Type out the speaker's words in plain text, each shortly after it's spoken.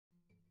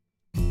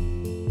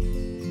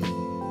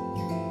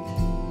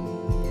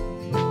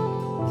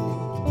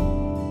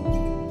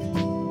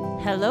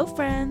Hello,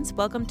 friends.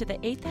 Welcome to the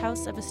 8th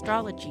house of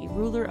astrology,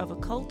 ruler of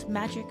occult,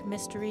 magic,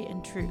 mystery,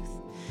 and truth.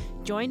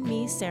 Join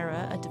me,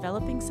 Sarah, a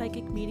developing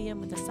psychic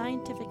medium with a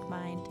scientific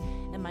mind,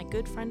 and my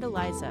good friend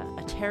Eliza,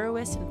 a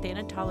tarotist and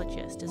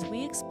thanatologist, as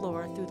we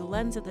explore through the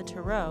lens of the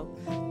tarot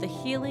the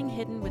healing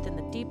hidden within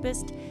the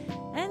deepest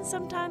and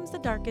sometimes the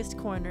darkest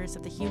corners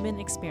of the human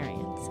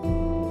experience.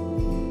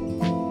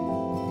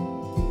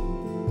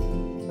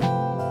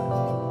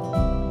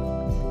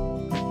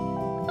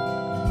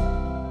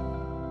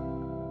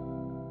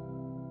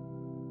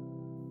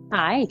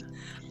 Hi.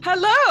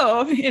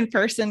 Hello, in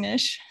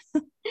person-ish.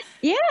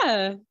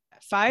 Yeah.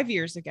 5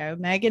 years ago,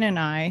 Megan and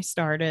I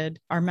started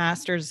our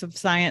Masters of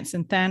Science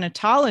in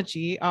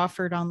Thanatology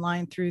offered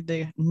online through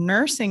the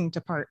nursing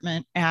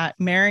department at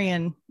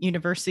Marian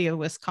University of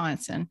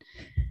Wisconsin.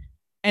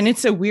 And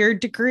it's a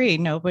weird degree.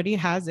 Nobody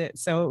has it.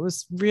 So it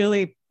was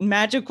really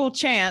magical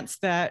chance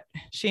that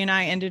she and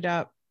I ended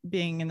up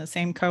being in the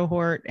same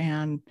cohort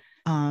and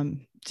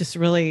just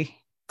really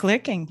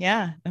clicking,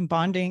 and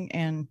bonding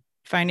and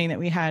finding that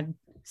we had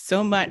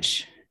so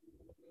much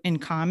in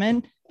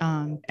common.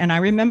 And I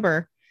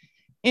remember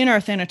in our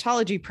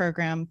thanatology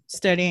program,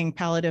 studying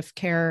palliative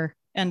care,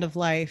 end of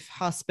life,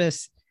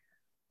 hospice,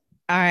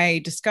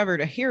 I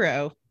discovered a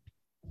hero,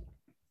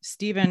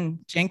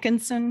 Stephen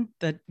Jenkinson,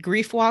 the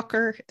grief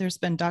walker. There's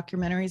been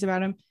documentaries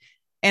about him.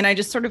 And I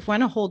just sort of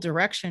went a whole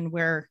direction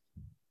where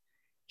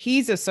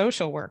he's a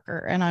social worker.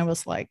 And I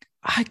was like,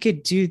 I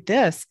could do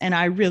this. And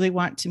I really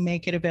want to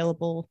make it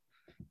available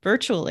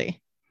virtually.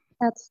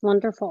 That's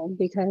wonderful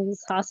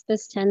because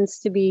hospice tends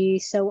to be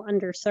so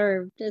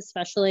underserved,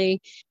 especially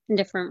in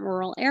different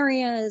rural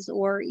areas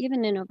or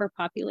even in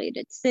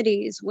overpopulated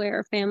cities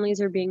where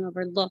families are being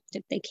overlooked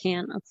if they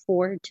can't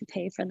afford to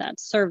pay for that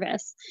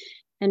service.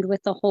 And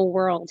with the whole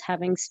world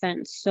having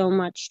spent so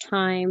much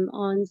time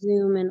on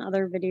Zoom and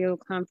other video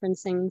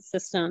conferencing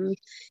systems,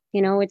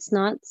 it's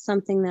not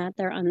something that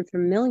they're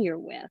unfamiliar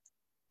with.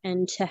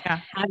 And to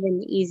have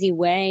an easy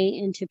way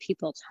into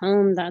people's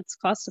home that's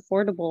cost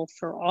affordable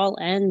for all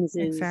ends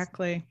is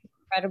exactly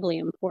incredibly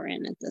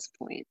important at this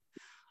point.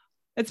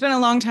 It's been a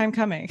long time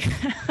coming.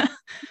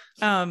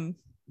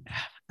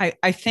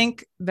 I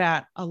think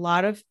that a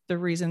lot of the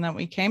reason that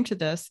we came to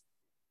this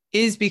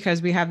is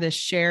because we have this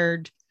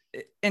shared.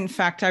 In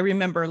fact, I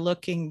remember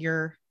looking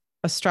your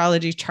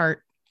astrology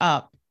chart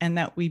up and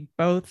that we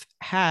both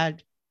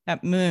had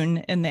that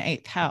moon in the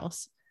 8th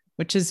house,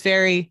 which is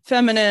very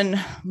feminine,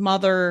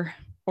 mother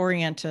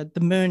oriented.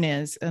 The moon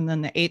is, and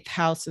then the 8th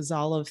house is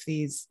all of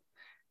these.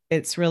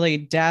 It's really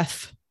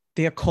death,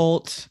 the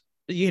occult,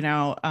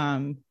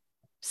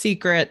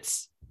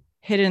 secrets,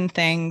 hidden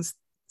things,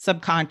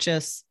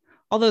 subconscious,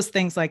 all those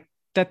things like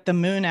that the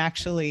moon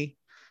actually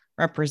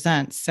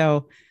represents.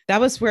 So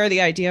that was where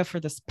the idea for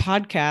this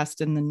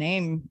podcast and the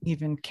name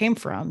even came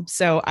from.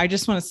 So I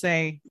just want to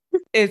say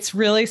it's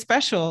really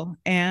special.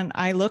 And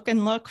I look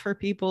for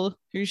people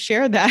who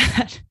share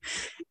that.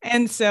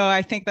 And so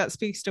I think that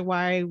speaks to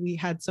why we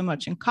had so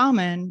much in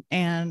common.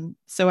 And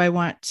so I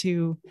want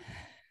to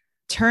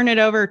turn it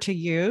over to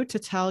you to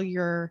tell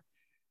your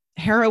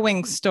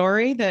harrowing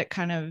story that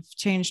kind of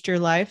changed your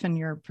life and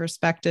your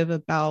perspective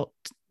about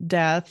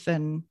death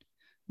and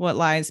what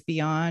lies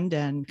beyond,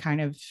 and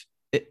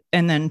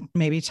and then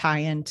maybe tie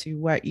into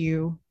what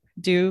you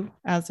do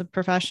as a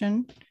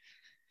profession.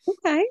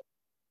 Okay.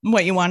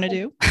 What you want to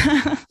do.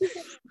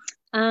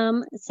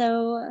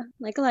 So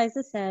like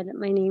Eliza said,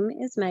 my name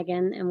is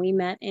Megan and we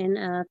met in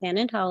a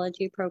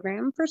thanatology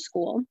program for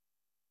school.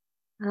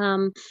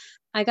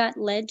 I got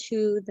led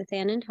to the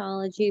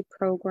thanatology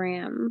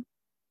program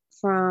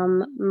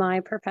from my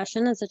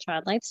profession as a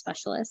child life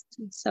specialist.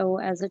 So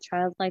as a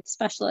child life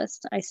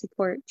specialist, I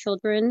support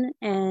children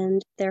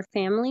and their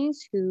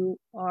families who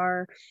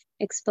are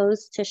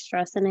exposed to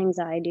stress and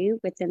anxiety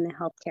within the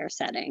healthcare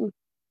setting.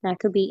 That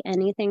could be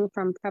anything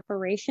from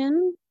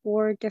preparation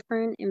or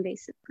different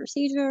invasive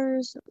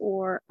procedures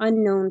or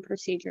unknown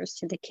procedures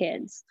to the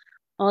kids,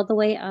 all the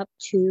way up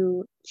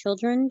to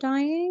children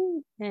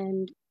dying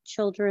and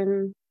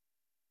children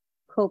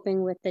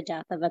coping with the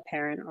death of a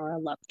parent or a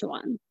loved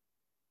one.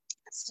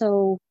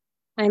 So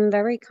I'm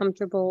very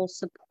comfortable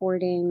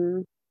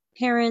supporting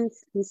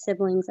parents and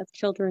siblings of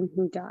children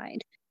who died,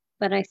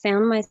 but I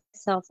found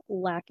myself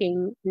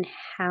lacking in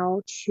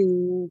how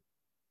to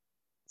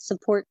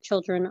support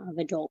children of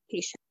adult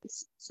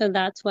patients. So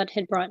that's what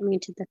had brought me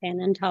to the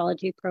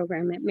thanatology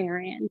program at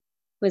Marian,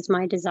 was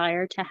my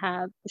desire to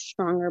have a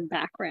stronger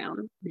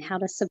background in how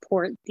to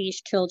support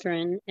these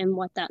children and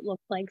what that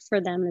looked like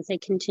for them as they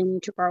continue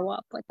to grow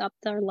up without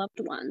their loved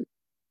one.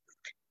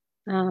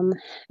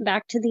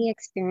 Back to the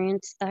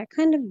experience, that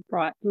kind of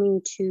brought me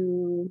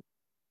to,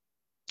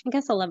 I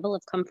guess, a level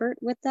of comfort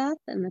with death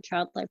and the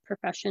child life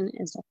profession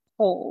as a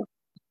whole.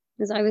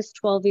 Because I was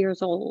 12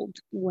 years old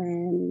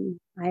when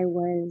I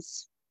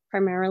was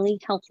primarily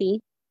healthy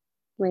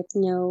with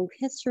no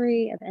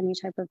history of any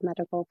type of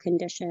medical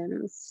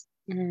conditions,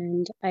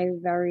 and I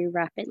very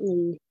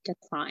rapidly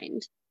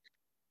declined.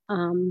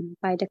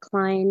 By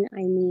decline,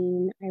 I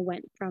mean I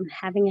went from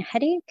having a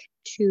headache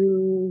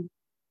to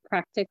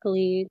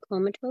practically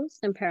comatose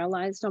and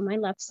paralyzed on my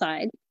left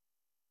side.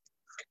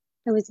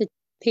 I was a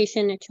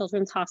patient at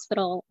Children's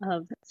Hospital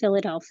of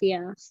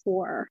Philadelphia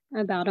for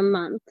about a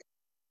month,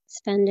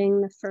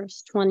 spending the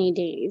first 20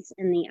 days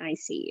in the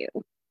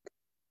ICU.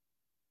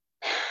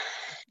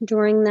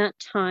 During that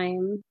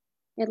time,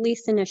 at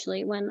least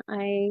initially, when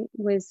I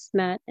was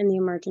met in the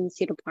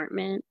emergency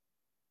department,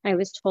 I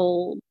was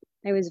told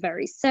I was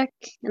very sick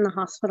and the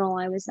hospital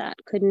I was at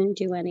couldn't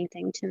do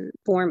anything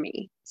for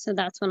me. So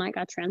that's when I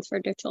got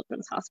transferred to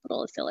Children's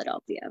Hospital of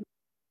Philadelphia.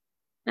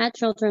 At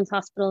Children's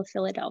Hospital of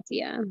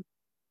Philadelphia,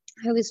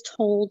 I was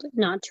told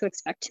not to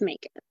expect to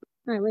make it.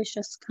 I was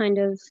just kind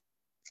of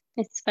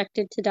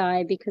expected to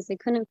die because they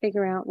couldn't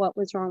figure out what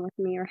was wrong with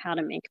me or how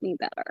to make me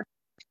better.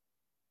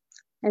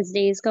 As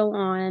days go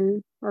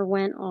on or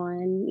went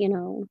on,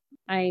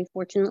 I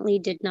fortunately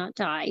did not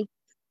die,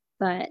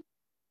 but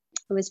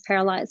I was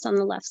paralyzed on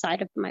the left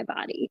side of my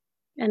body.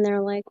 And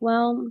they're like,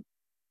 well,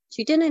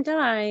 she didn't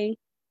die,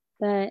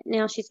 but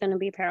now she's going to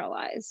be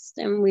paralyzed.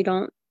 And we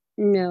don't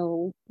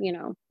know,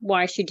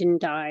 why she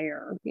didn't die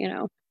or,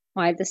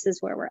 why this is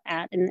where we're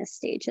at in this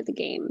stage of the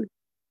game.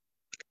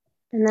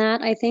 And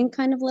that, I think,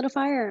 kind of lit a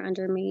fire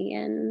under me.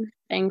 And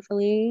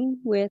thankfully,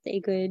 with a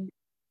good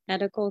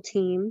medical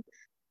team,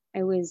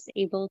 I was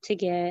able to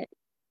get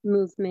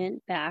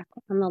movement back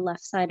on the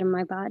left side of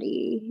my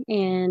body.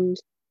 And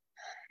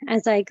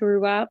as I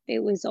grew up,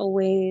 it was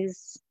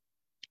always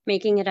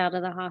making it out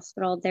of the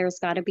hospital. There's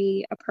got to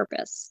be a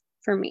purpose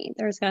for me.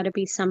 There's got to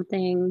be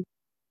something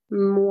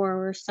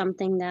more,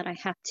 something that I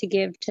have to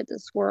give to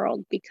this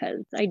world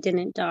because I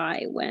didn't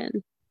die when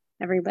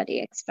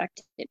everybody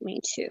expected me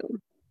to.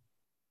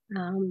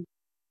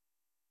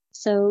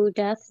 So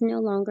death no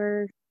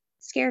longer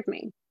scared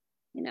me.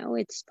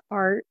 It's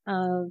part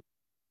of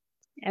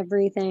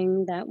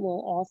everything that we'll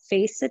all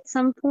face at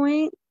some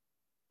point.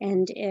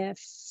 And if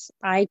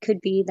I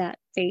could be that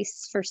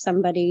face for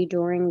somebody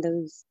during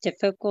those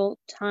difficult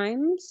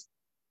times,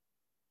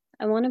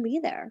 I want to be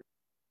there,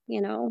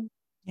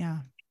 Yeah.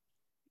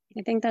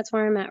 I think that's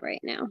where I'm at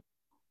right now.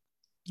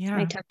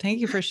 Yeah. Thank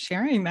you for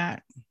sharing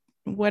that.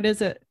 What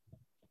is it?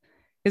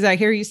 Because I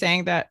hear you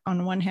saying that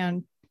on one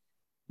hand,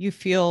 you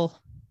feel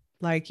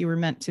like you were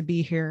meant to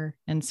be here.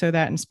 And so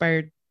that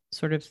inspired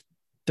sort of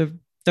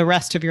the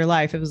rest of your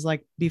life. It was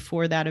like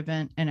before that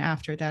event and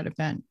after that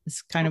event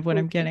is kind of what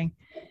I'm getting.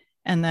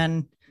 And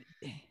then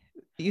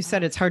you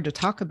said it's hard to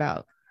talk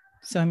about.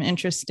 So I'm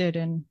interested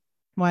in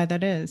why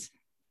that is.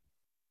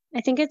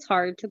 I think it's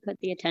hard to put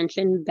the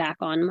attention back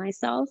on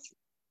myself.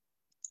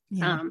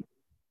 Yeah.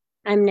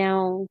 I'm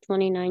now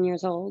 29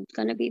 years old,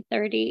 going to be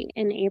 30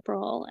 in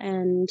April.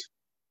 And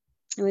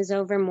it was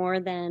over more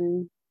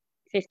than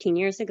 15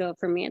 years ago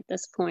for me at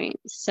this point.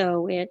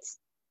 So it's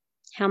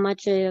how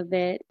much of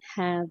it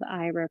have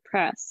I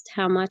repressed?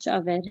 How much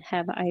of it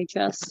have I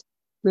just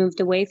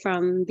moved away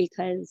from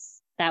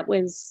because that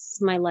was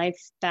my life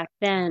back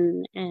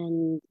then.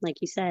 And like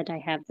you said, I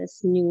have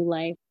this new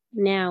life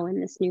now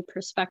and this new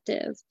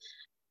perspective.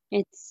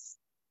 It's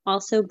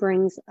also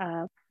brings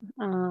up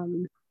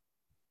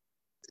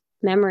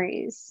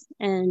memories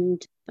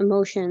and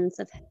emotions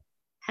of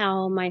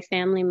how my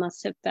family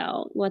must have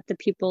felt, what the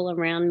people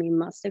around me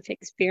must have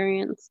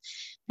experienced,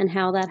 and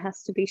how that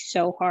has to be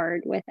so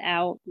hard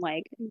without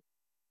like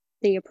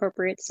the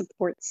appropriate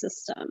support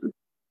system.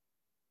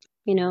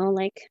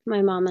 Like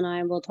my mom and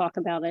I will talk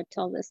about it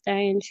till this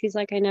day, and she's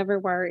like, I never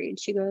worried.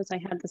 She goes, I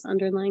had this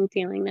underlying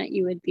feeling that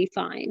you would be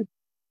fine.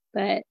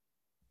 But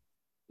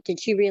did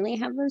she really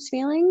have those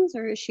feelings,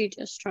 or is she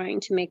just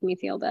trying to make me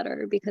feel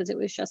better because it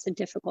was just a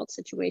difficult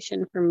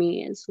situation for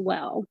me as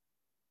well?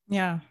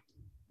 Yeah.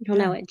 I don't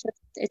know.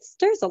 It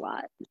stirs a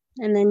lot.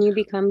 And then you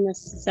become the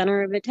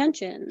center of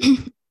attention.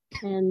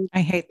 And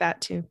I hate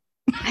that too.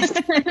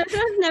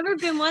 I've never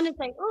been one to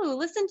say, oh,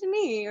 listen to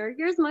me, or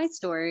here's my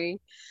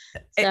story.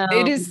 So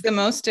it is the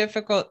most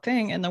difficult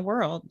thing in the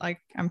world.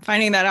 Like I'm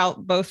finding that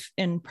out both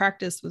in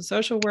practice with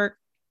social work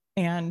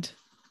and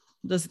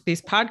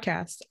these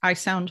podcasts. I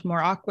sound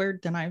more awkward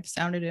than I've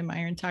sounded in my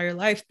entire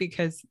life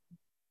because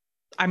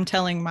I'm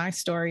telling my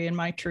story and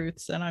my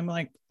truths. And I'm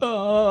like,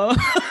 oh,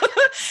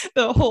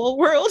 the whole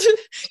world,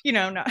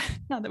 not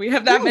that we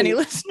have that many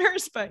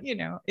listeners, but,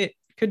 it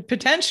could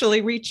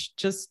potentially reach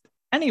just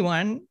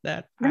anyone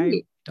that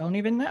I don't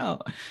even know,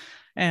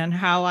 and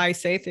how I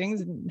say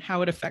things and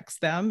how it affects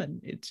them.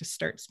 And it just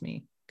starts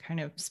me kind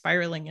of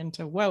spiraling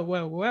into,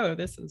 whoa,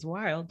 this is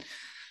wild.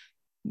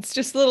 It's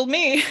just little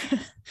me.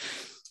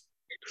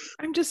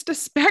 I'm just a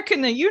speck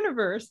in the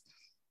universe.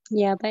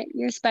 Yeah, but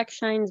your speck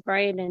shines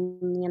bright,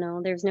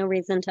 and there's no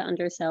reason to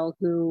undersell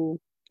who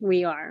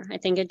we are. I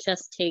think it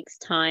just takes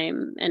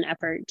time and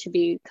effort to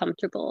be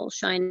comfortable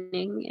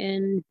shining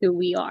in who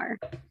we are.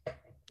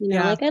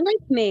 Like I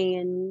like me,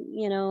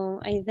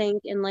 and I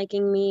think in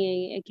liking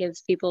me, it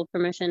gives people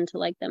permission to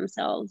like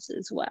themselves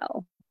as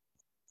well.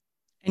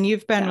 And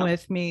you've been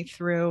with me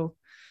through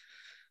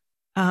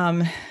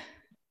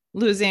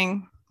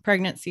losing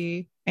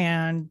pregnancy,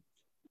 and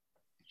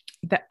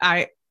that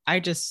I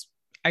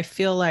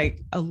feel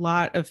like a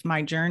lot of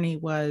my journey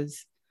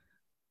was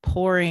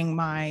pouring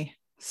my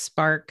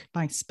spark,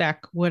 my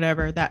speck,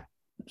 whatever,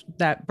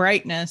 that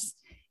brightness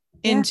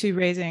into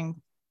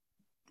raising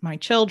my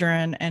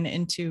children and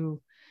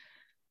into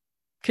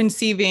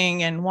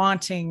conceiving and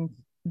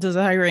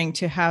desiring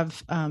to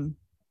have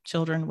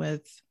children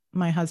with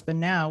my husband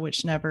now,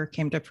 which never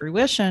came to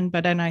fruition.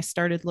 But then I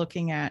started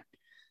looking at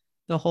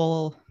the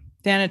whole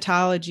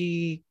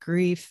thanatology,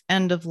 grief,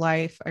 end of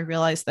life. I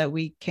realized that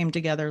we came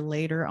together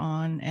later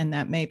on, and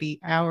that maybe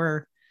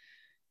our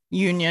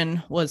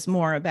union was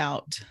more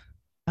about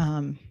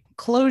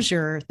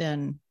closure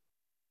than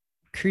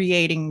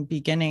creating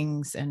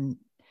beginnings. And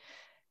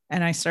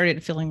I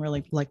started feeling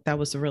really like that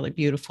was a really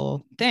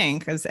beautiful thing,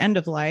 because end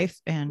of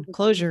life and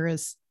closure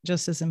is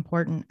just as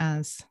important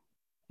as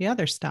the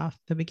other stuff,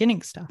 the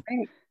beginning stuff.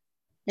 Right.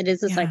 It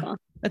is a cycle.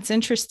 It's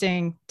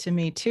interesting to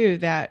me too,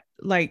 that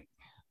like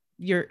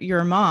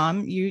your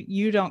mom,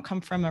 you don't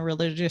come from a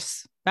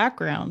religious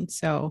background.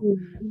 So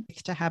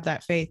to have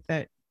that faith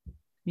that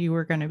you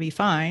were going to be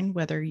fine,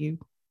 whether you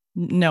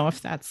know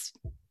if that's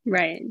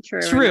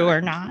true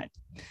or not.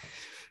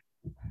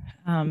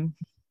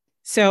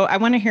 So I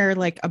want to hear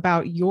like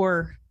about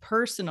your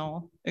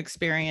personal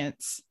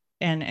experience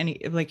and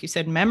any, like you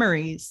said,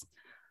 memories.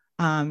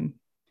 I'm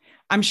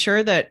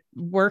sure that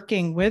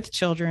working with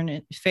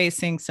children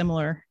facing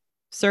similar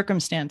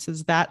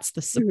circumstances, that's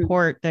the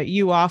support that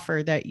you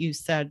offer that you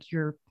said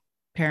your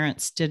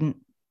parents didn't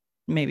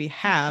maybe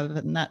have.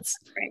 And that's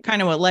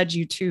kind of what led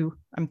you to,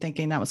 I'm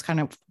thinking that was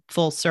kind of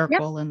full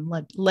circle and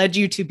led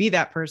you to be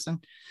that person.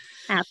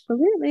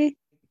 Absolutely.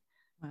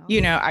 Well,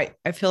 you know,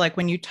 I feel like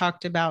when you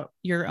talked about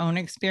your own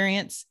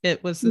experience,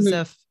 it was as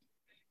if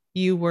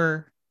you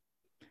were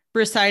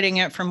reciting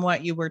it from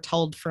what you were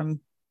told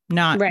from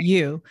not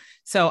you.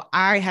 So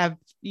I have,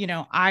 you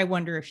know, I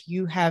wonder if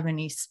you have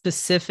any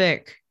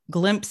specific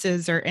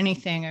glimpses or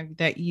anything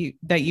that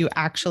you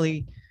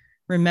actually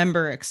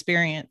remember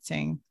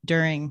experiencing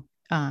during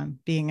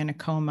being in a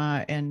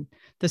coma and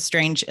the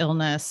strange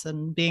illness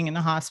and being in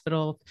the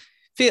hospital,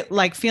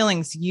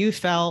 feelings you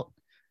felt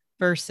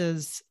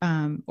versus,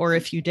 or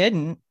if you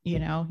didn't, you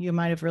know, you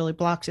might have really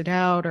blocked it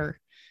out or.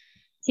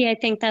 See, I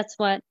think that's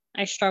what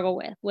I struggle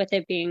with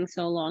it being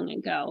so long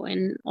ago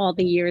and all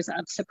the years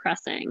of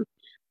suppressing.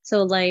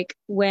 So like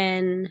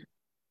when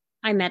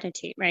I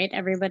meditate, right?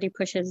 Everybody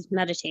pushes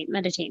meditate.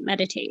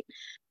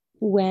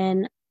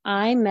 When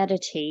I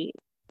meditate,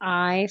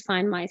 I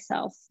find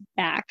myself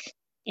back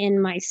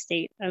in my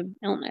state of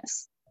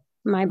illness.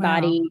 My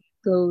body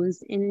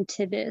goes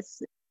into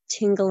this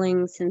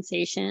tingling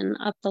sensation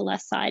up the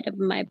left side of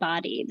my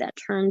body that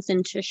turns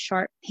into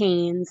sharp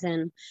pains,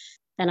 and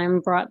then I'm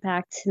brought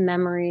back to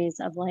memories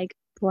of like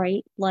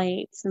bright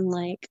lights. And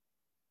like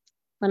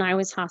when I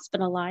was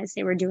hospitalized,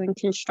 they were doing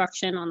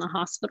construction on the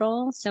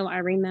hospital, so I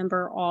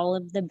remember all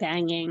of the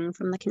banging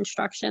from the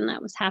construction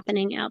that was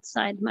happening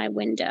outside my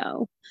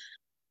window.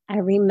 I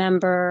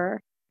remember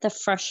the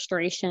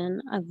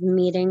frustration of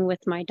meeting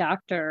with my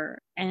doctor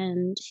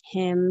and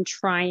him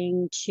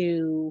trying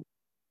to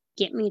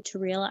get me to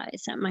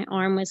realize that my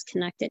arm was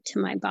connected to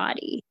my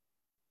body.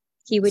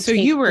 So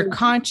you were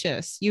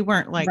conscious. You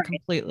weren't like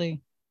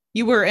completely,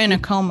 you were in a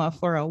coma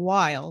for a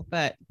while,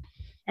 but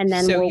and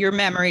then so your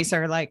memories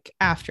are like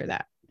after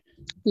that.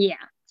 Yeah.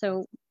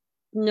 So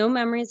no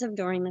memories of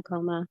during the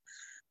coma.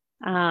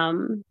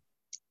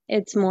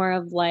 It's more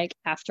of like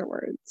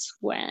afterwards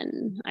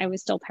when I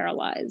was still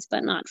paralyzed,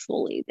 but not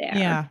fully there.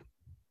 Yeah.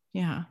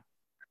 Yeah.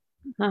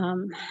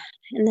 And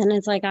then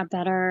as I got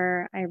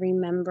better, I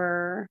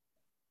remember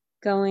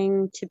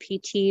going to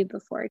PT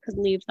before I could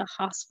leave the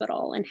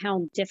hospital and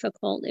how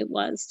difficult it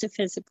was to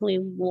physically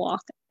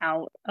walk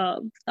out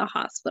of the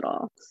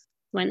hospital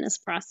when this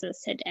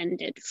process had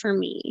ended for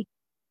me.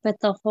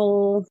 But the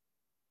whole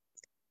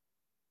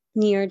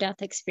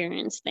near-death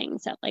experience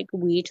things that like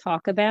we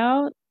talk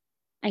about,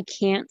 I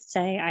can't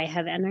say I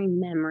have any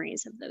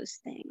memories of those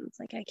things.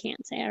 Like I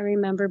can't say I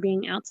remember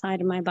being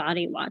outside of my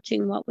body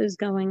watching what was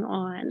going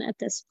on at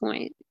this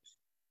point.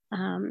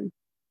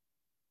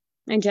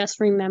 I just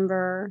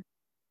remember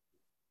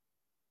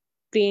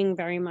being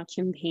very much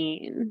in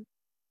pain,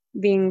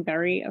 being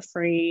very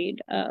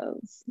afraid of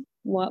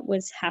what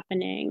was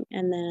happening,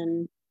 and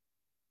then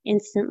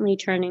instantly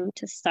turning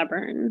to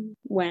stubborn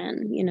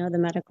when, you know, the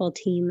medical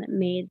team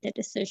made the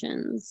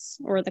decisions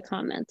or the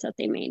comments that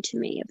they made to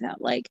me about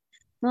like,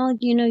 well,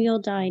 you know, you'll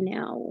die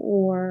now,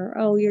 or,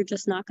 oh, you're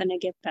just not going to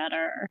get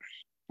better.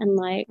 And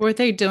like, were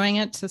they doing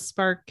it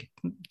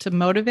to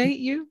motivate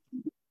you?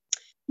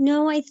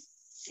 No, I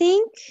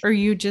think. Or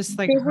you just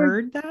like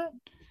heard that?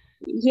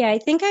 Yeah, I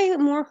think I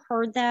more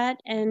heard that.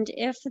 And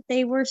if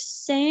they were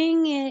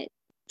saying it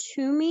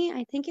to me,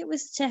 I think it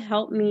was to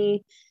help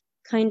me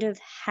kind of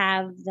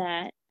have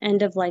that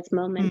end of life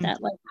moment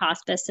that like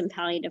hospice and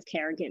palliative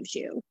care gives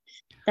you.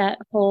 That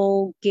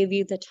whole give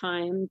you the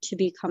time to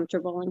be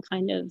comfortable and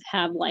kind of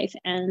have life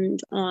end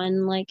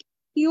on like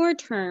your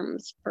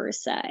terms per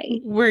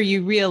se. Where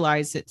you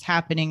realize it's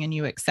happening and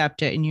you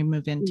accept it and you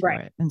move into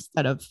it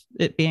instead of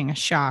it being a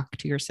shock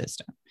to your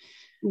system.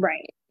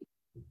 Right.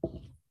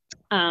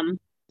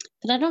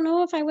 But I don't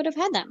know if I would have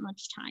had that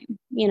much time,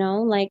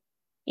 like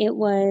it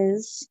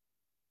was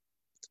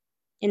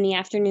in the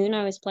afternoon,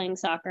 I was playing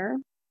soccer,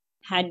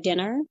 had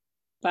dinner.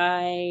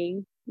 By,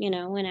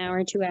 an hour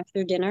or two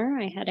after dinner,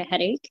 I had a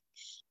headache,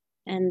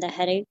 and the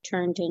headache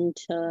turned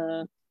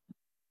into,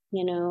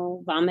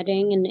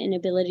 vomiting and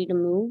inability to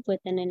move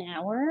within an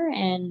hour,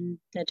 and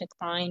the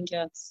decline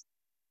just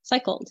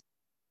cycled.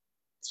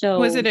 So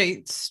was it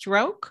a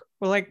stroke?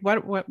 Or like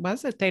what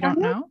was it? They don't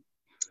know?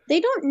 They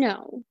don't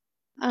know.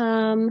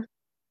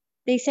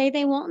 They say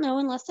they won't know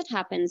unless it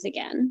happens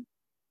again.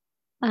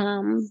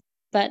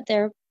 But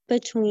they're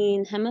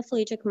between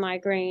hemiplegic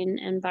migraine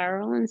and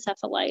viral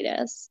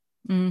encephalitis.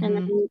 Mm-hmm. And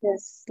then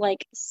this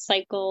like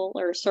cycle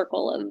or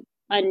circle of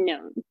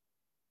unknown.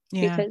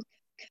 Yeah. Because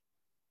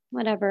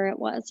whatever it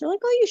was, they're like,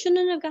 oh, you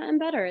shouldn't have gotten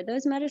better.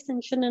 Those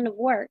medicines shouldn't have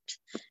worked.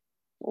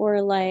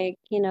 Or like,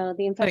 the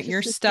infectious. But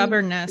your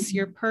stubbornness,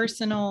 your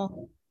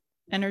personal,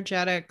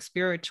 energetic,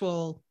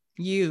 spiritual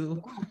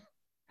you.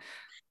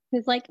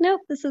 It's like,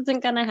 nope, this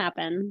isn't going to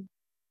happen.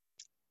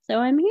 So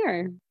I'm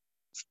here.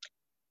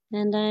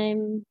 And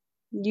I'm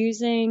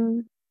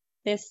using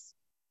this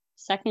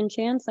second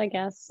chance, I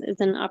guess,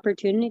 as an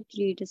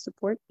opportunity to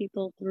support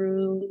people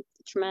through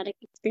traumatic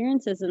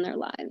experiences in their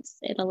lives.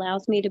 It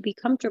allows me to be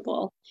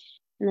comfortable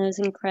in those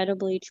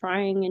incredibly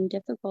trying and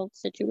difficult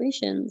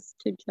situations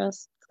to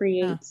just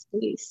create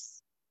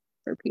space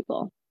for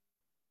people.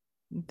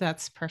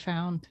 That's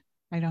profound.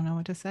 I don't know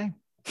what to say.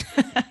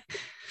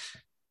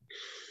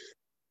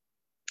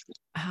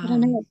 I don't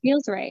know. It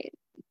feels right.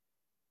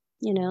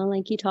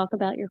 Like you talk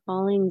about your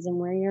callings and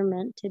where you're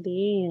meant to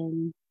be.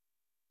 And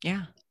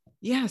yeah.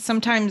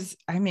 Sometimes,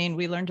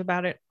 we learned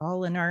about it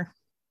all in our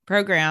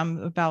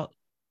program about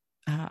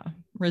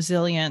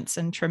resilience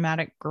and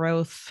traumatic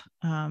growth.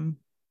 And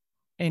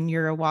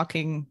you're a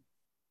walking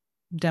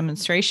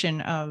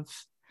demonstration of,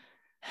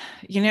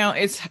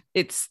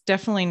 it's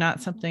definitely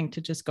not something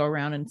to just go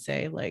around and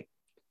say like,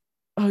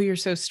 oh, you're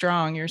so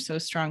strong. You're so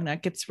strong.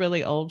 That gets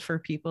really old for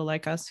people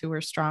like us who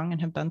are strong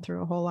and have been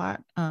through a whole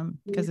lot.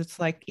 Because it's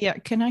like, yeah,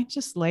 can I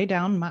just lay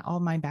down all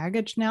my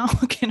baggage now?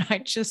 Can I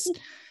just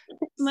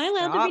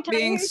stop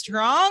being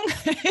strong?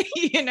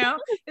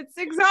 It's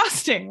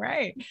exhausting,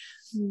 right?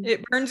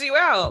 It burns you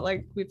out,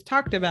 like we've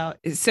talked about.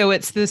 So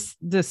it's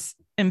this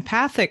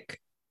empathic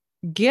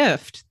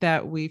gift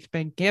that we've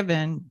been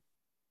given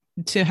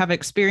to have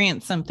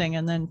experienced something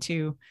and then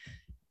to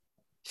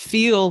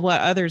feel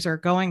what others are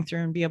going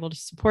through and be able to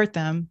support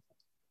them.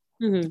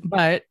 Mm-hmm.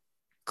 But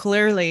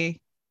clearly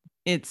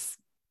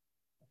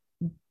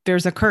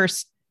there's a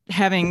curse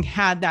having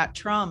had that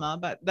trauma,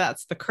 but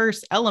that's the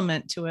curse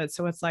element to it.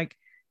 So it's like,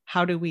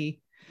 how do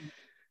we,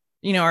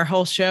 our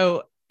whole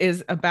show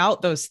is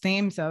about those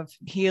themes of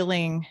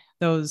healing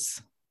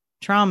those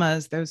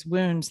traumas, those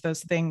wounds,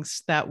 those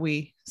things that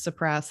we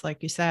suppress,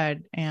 like you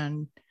said,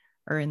 and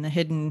are in the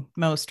hidden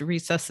most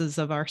recesses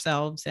of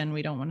ourselves, and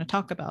we don't want to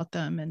talk about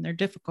them, and they're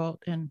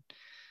difficult. And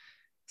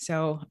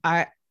so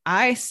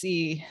I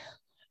see,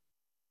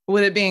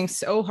 with it being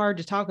so hard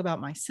to talk about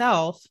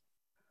myself,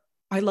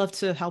 I love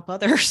to help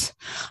others.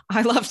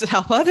 I love to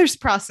help others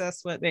process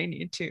what they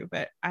need to,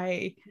 but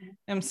I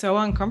am so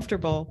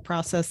uncomfortable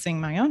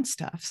processing my own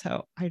stuff.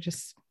 So I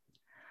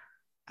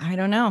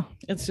don't know.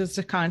 It's just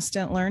a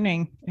constant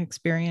learning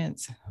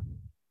experience.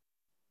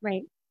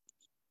 Right.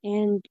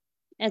 And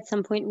at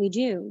some point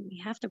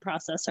we have to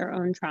process our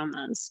own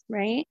traumas,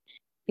 right?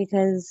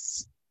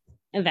 Because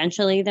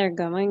eventually they're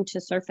going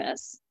to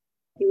surface.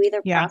 You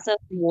either process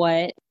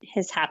what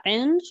has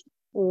happened,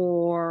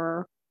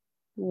 or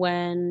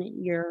when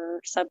your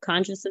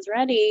subconscious is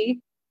ready,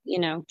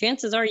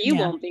 chances are you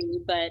won't be,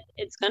 but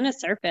it's going to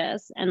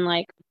surface. And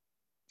like,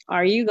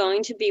 are you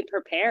going to be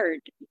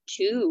prepared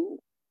to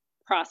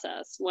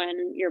process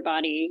when your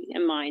body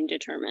and mind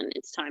determine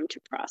it's time to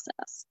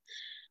process?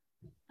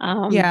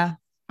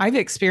 I've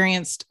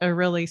experienced a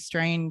really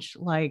strange,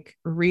 like,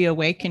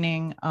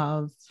 reawakening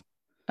of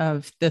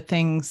the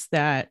things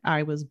that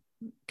I was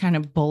kind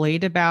of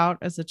bullied about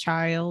as a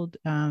child.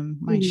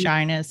 My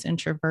shyness,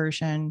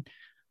 introversion,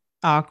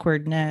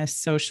 awkwardness,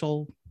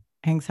 social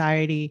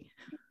anxiety.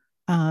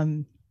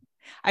 I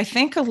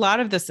think a lot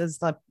of this is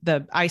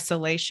the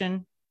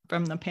isolation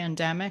from the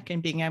pandemic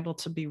and being able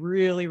to be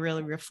really,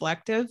 really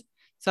reflective,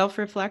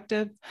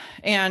 self-reflective.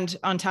 And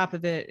on top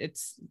of it,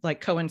 it's like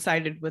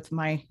coincided with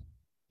my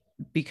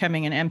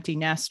becoming an empty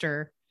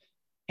nester.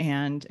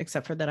 And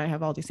except for that, I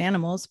have all these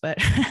animals, but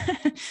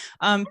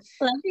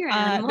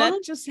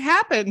that just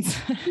happens.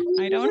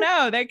 I don't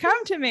know. They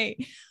come to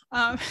me.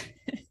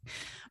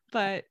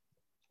 But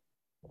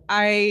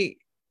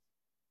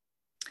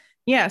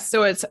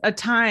so it's a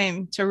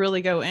time to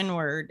really go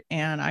inward.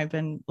 And I've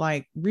been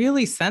like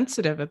really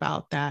sensitive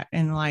about that.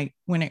 And like,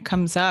 when it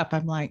comes up,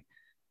 I'm like,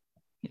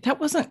 that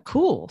wasn't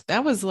cool.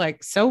 That was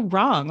like so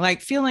wrong.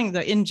 Like feeling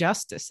the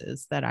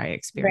injustices that I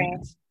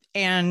experienced.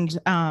 Right. And,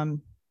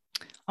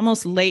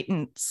 almost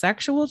latent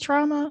sexual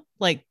trauma,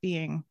 like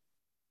being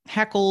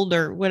heckled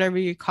or whatever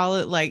you call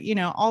it. Like,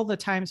 all the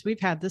times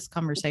we've had this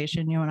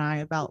conversation, you and I,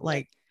 about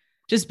like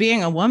just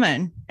being a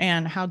woman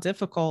and how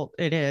difficult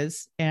it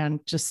is, and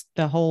just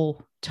the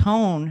whole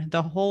tone,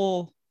 the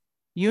whole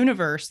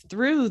universe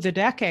through the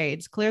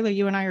decades. Clearly,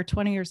 you and I are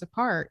 20 years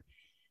apart.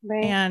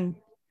 Right. And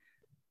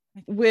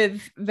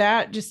with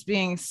that just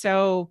being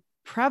so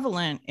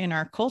prevalent in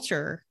our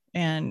culture,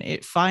 and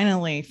it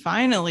finally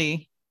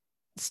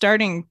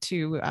starting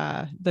to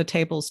the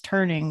tables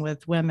turning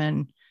with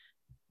women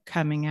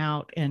coming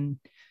out and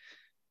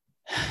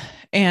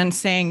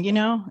saying,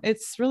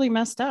 it's really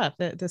messed up,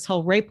 that this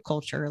whole rape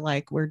culture,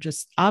 like we're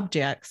just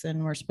objects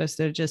and we're supposed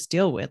to just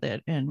deal with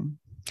it. And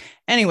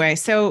anyway,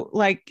 so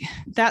like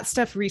that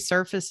stuff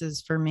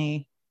resurfaces for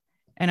me,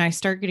 and I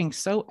start getting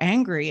so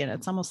angry, and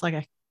it's almost like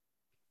I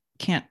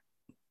can't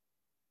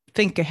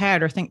think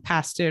ahead or think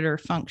past it or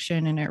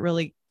function. And it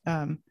really,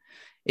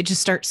 it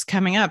just starts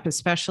coming up,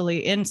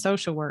 especially in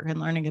social work and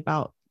learning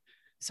about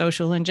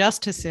social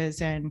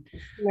injustices. And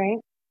Right.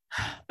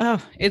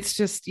 it's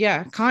just,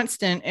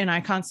 constant. And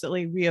I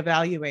constantly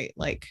reevaluate,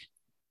 like,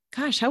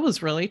 gosh, I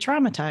was really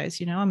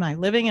traumatized. Am I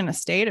living in a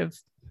state of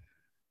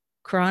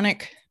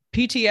chronic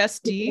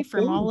PTSD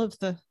from all of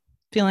the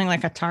feeling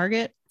like a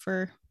target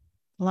for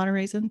a lot of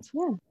reasons?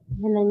 Yeah.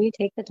 And then you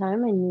take the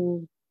time and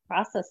you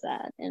process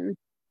that. And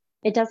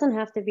it doesn't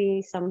have to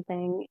be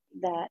something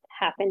that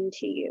happened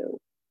to you.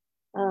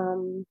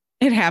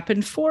 It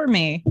happened for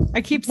me.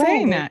 I keep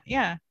saying that.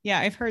 Yeah.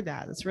 I've heard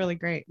that. It's really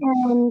great.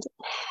 And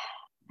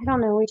I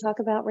don't know, we talk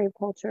about rape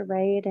culture,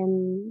 right?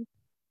 And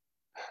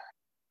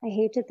I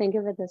hate to think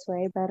of it this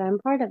way, but I'm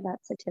part of that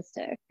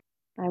statistic.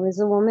 I was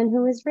a woman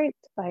who was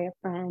raped by a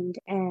friend,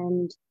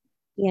 and,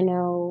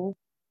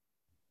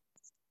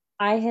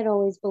 I had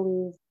always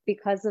believed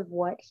because of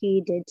what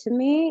he did to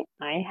me,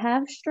 I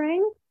have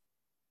strength,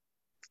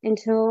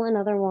 until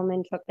another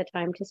woman took the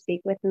time to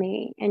speak with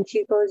me, and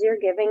she goes, "You're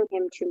giving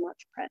him too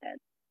much credit.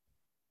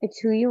 It's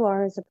who you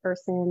are as a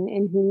person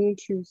and who you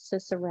choose to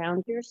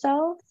surround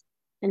yourself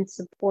and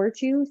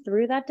support you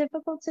through that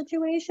difficult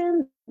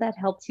situation that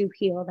helps you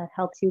heal, that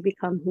helps you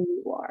become who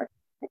you are.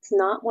 It's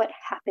not what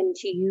happened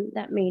to you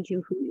that made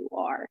you who you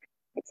are.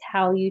 It's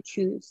how you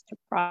choose to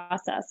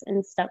process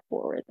and step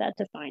forward that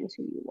defines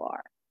who you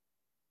are."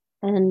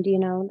 And,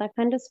 that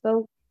kind of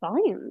spoke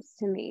volumes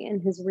to me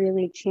and has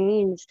really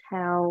changed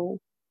how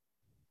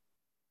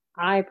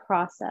I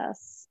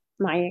process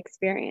my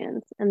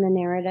experience and the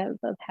narrative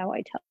of how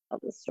I tell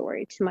the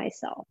story to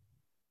myself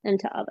and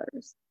to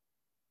others.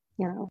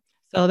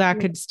 So that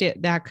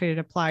could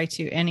apply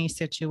to any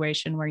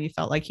situation where you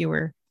felt like you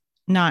were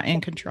not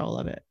in control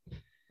of it.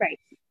 Right.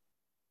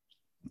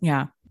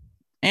 Yeah.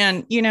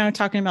 And,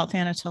 talking about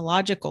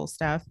thanatological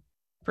stuff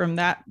from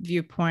that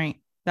viewpoint,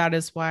 that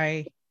is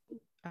why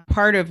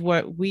part of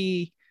what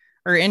we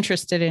are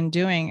interested in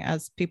doing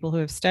as people who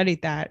have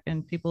studied that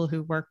and people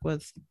who work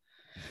with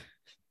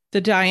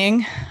the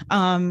dying,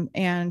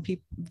 and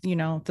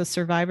people, the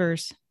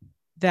survivors,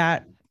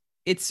 that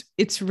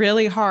it's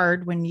really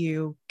hard when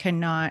you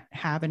cannot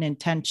have an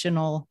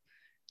intentional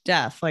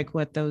death like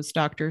what those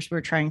doctors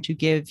were trying to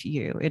give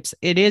you.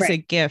 It is a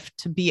gift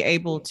to be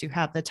able to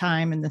have the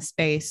time and the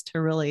space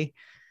to really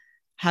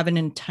have an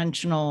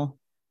intentional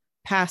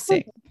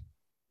passing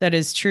that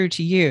is true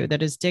to you,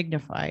 that is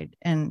dignified.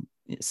 And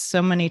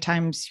so many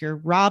times you're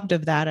robbed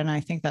of that. And I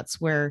think that's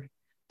where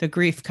the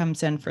grief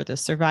comes in for the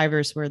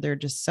survivors, where they're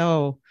just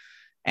so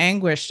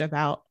anguished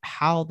about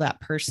how that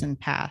person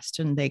passed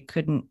and they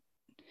couldn't.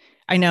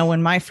 I know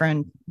when my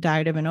friend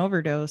died of an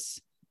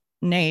overdose,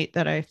 Nate,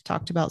 that I've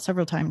talked about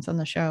several times on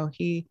the show,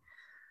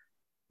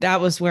 that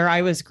was where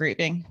I was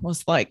grieving,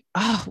 was like,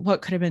 oh,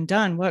 what could have been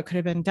done? What could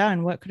have been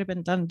done? What could have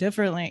been done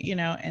differently?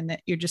 And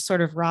that you're just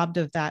sort of robbed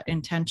of that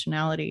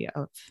intentionality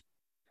of,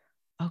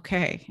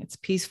 okay, it's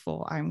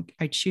peaceful.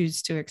 I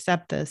choose to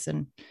accept this.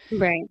 And,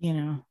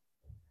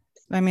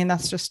 I mean,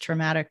 that's just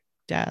traumatic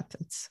death.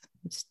 It's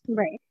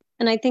right.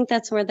 And I think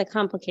that's where the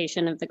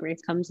complication of the grief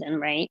comes in,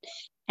 right?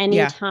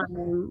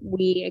 Anytime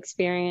we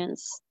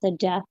experience the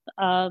death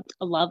of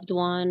a loved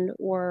one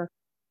or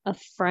a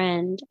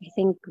friend, I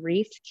think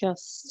grief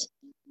it's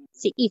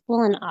the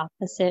equal and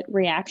opposite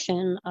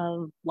reaction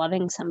of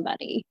loving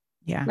somebody.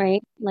 Yeah.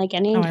 Right? Like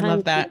anytime I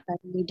love that.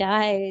 somebody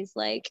dies,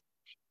 like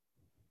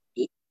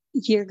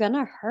you're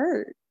gonna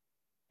hurt.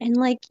 And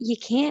like you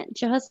can't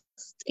just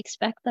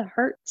expect the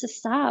hurt to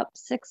stop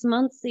 6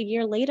 months, a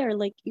year later.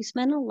 Like you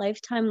spend a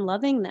lifetime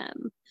loving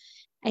them.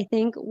 I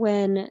think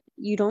when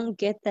you don't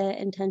get the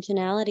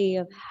intentionality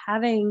of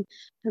having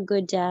a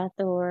good death,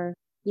 or,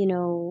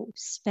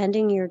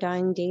 spending your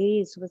dying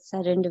days with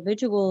said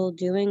individual,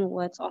 doing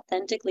what's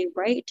authentically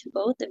right to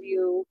both of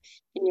you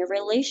in your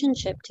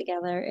relationship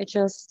together, it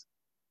just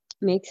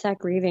makes that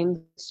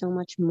grieving so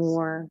much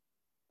more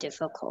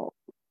difficult.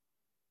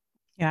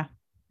 Yeah.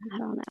 I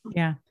don't know.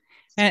 Yeah.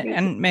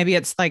 And maybe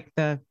it's like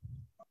the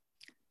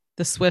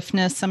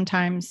swiftness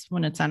sometimes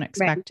when it's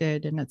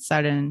unexpected and it's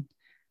sudden.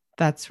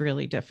 That's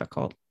really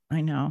difficult.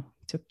 I know,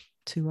 to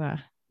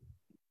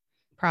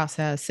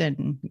process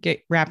and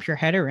wrap your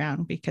head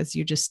around, because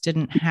you just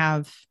didn't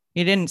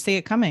see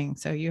it coming.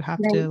 So you have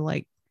to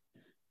like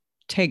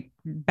take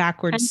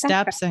backward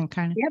steps and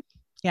kind of,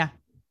 Yeah.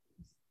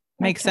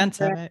 Makes Okay.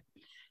 sense of it.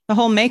 The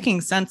whole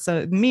making sense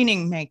of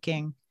meaning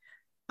making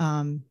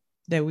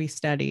that we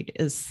studied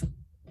is,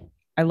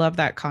 I love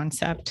that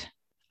concept.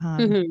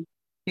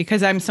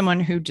 Because I'm someone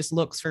who just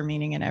looks for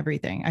meaning in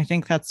everything. I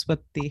think that's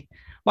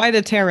why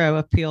the tarot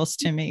appeals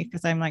to me,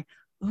 because I'm like,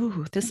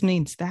 ooh, this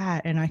means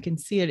that. And I can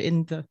see it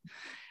in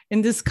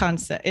this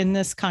concept, in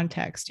this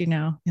context, in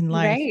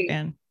life. Right.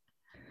 And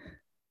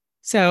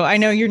so I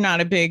know you're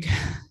not a big,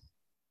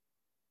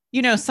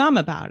 some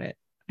about it.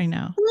 I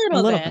know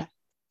A little bit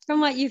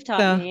from what you've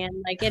taught me.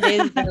 And like, it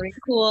is very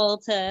cool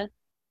to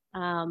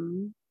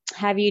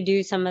have you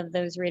do some of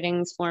those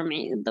readings for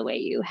me the way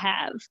you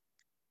have.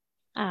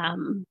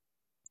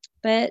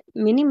 But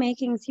meaning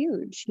making is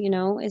huge.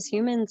 As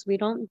humans, we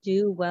don't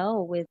do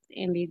well with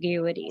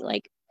ambiguity.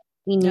 Like,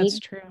 we need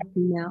to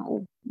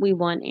know. We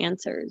want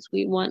answers.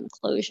 We want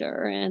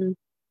closure. And,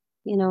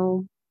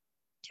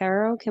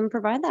 tarot can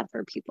provide that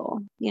for people,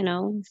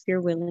 if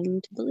you're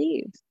willing to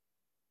believe.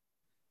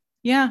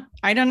 Yeah.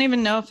 I don't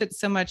even know if it's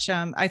so much,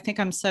 I think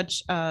I'm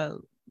such,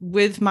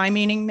 with my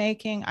meaning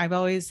making, I've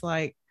always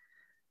like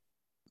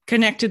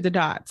connected the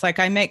dots. Like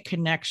I make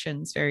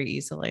connections very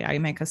easily. I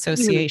make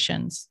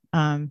associations.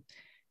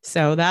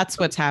 So that's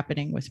what's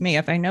happening with me.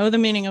 If I know the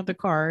meaning of the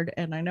card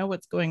and I know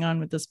what's going on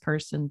with this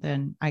person,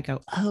 then I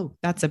go, oh,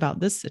 that's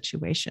about this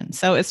situation.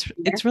 So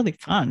it's really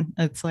fun.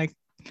 It's like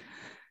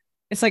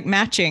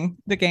matching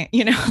the game,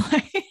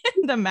 like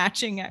the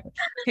matching.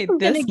 Okay, I'm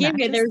this gonna give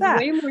you. There's that.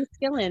 way more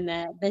skill in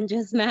that than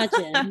just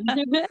matching.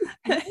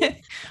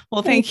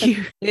 Well, thank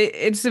you.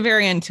 It's a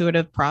very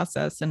intuitive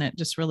process, and it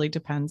just really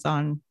depends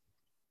on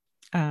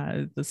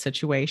the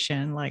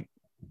situation. Like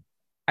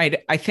I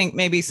think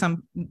maybe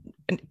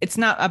it's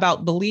not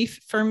about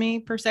belief for me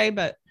per se,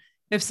 but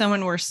if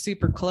someone were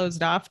super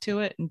closed off to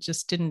it and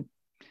just didn't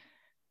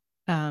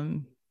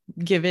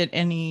give it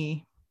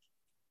any,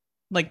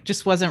 like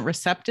just wasn't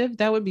receptive,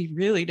 that would be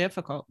really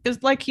difficult.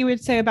 It's like you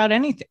would say about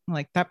anything,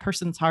 like that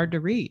person's hard to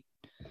read.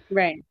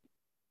 Right.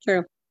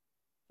 True.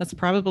 That's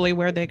probably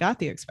where they got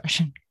the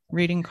expression,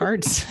 reading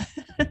cards.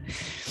 So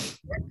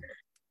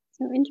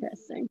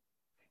interesting.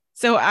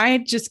 So I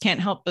just can't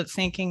help but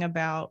thinking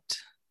about,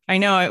 I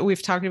know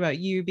we've talked about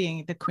you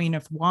being the Queen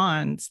of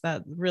Wands.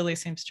 That really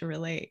seems to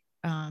relate.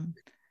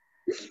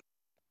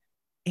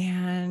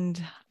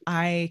 And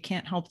I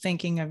can't help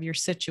thinking of your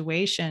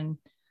situation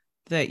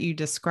that you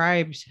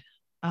described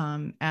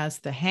as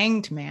the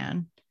Hanged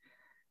Man,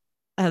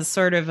 as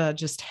sort of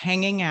just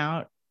hanging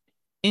out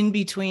in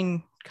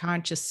between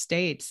conscious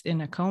states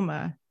in a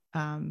coma.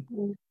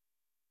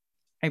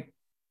 I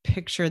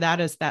picture that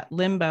as that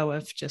limbo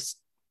of just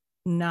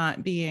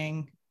not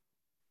being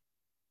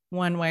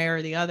one way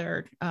or the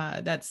other.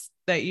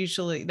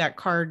 Usually that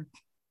card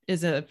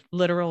is a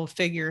literal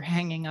figure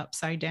hanging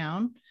upside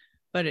down,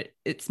 but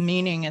its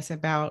meaning is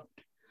about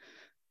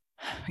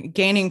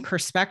gaining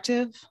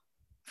perspective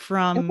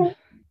from. Okay.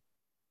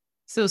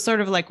 So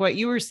sort of like what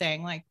you were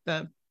saying, like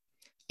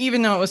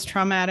even though it was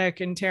traumatic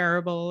and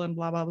terrible and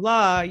blah, blah,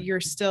 blah, you're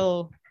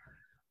still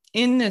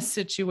in this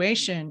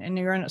situation and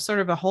you're in a sort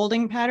of a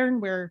holding pattern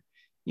where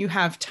you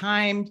have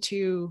time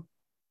to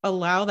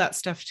allow that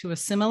stuff to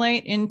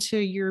assimilate into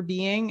your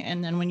being.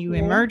 And then when you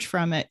emerge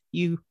from it,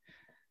 you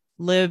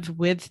live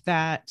with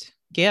that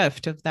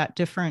gift of that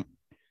different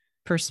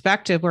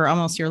perspective where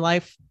almost your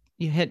life,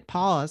 you hit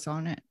pause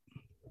on it.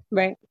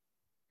 Right.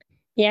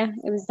 Yeah,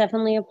 it was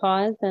definitely a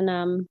pause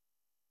and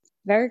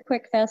very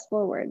quick fast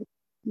forward.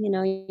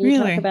 You really?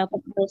 Talk about the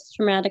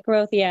post-traumatic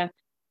growth. Yeah.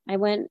 I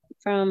went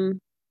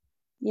from,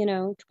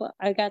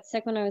 I got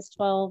sick when I was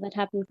 12. It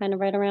happened kind of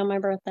right around my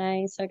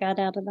birthday. So I got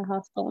out of the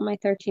hospital on my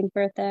 13th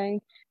birthday.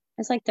 I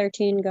was like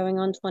 13 going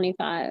on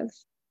 25.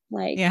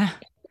 Like, yeah.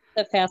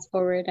 The fast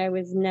forward, I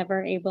was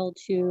never able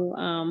to,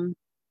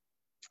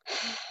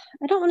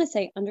 I don't want to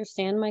say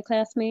understand my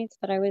classmates,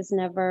 but I was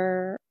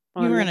never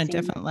on. You were on a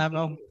different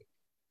level.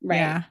 Right.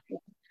 Yeah.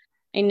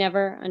 I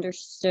never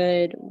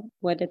understood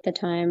what at the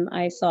time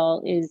I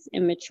saw is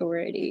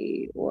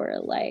immaturity, or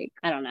like,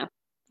 I don't know.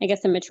 I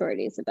guess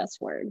immaturity is the best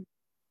word.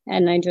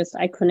 And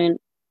I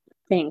couldn't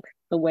think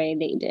the way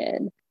they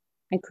did.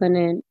 I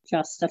couldn't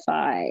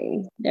justify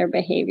their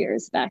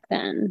behaviors back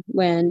then,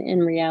 when in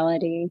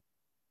reality,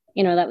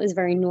 that was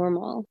very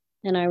normal.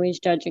 And I was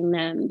judging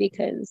them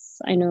because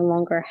I no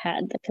longer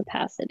had the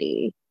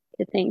capacity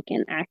to think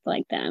and act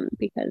like them,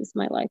 because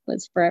my life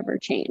was forever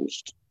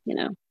changed,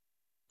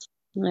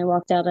 When I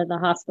walked out of the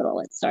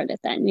hospital, it started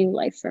that new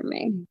life for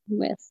me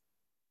with,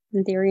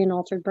 in theory, an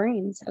altered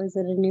brain. So is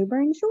it a new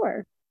brain?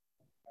 Sure.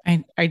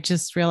 I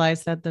just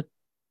realized that the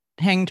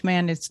Hanged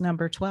Man is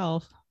number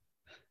 12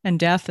 and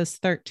death is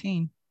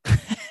 13.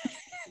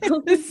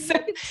 So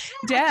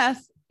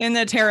death in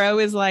the tarot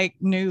is like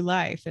new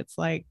life. It's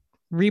like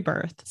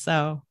rebirth.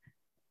 So,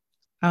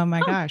 oh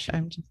my gosh,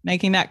 I'm just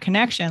making that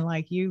connection.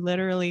 Like you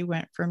literally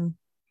went from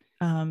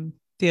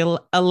the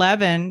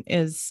 11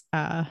 is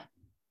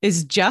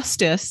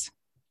justice,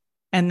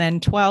 and then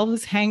 12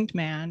 is Hanged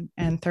Man,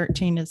 and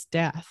 13 is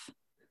death.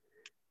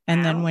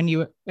 And then when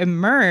you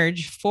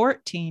emerge,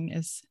 14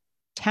 is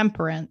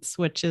temperance,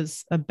 which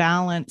is a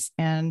balance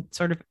and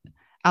sort of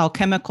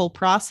alchemical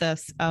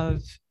process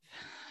of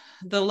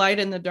the light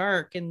and the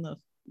dark and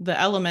the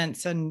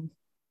elements, and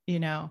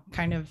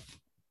kind of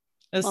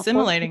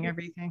assimilating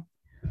everything.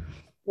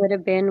 Would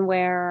have been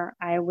where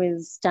I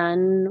was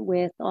done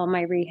with all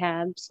my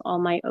rehabs, all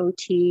my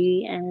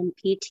OT and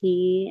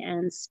PT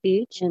and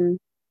speech, and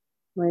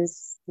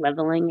was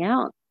leveling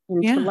out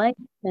into life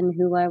and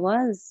who I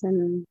was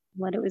and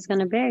what it was going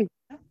to be.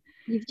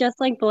 You've just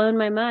like blown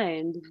my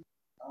mind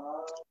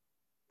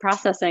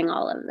processing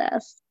all of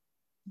this.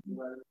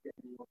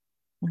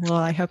 Well,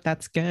 I hope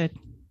that's good.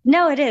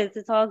 No, it is.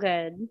 It's all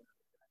good.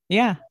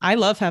 Yeah, I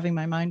love having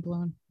my mind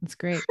blown. It's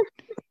great.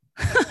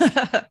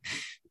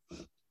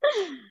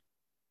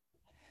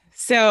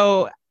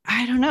 So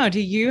I don't know.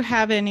 Do you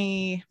have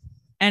any,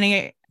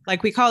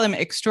 like we call them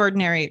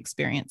extraordinary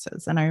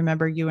experiences? And I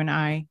remember you and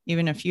I,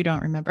 even if you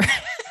don't remember,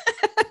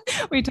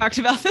 we talked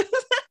about this.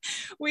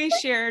 We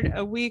shared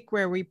a week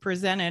where we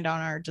presented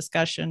on our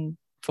discussion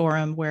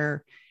forum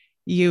where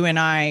you and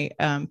I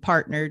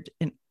partnered,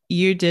 and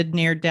you did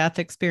near-death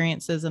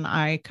experiences and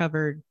I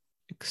covered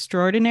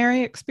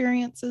extraordinary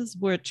experiences,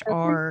 which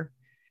are,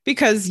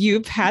 because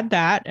you've had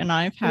that and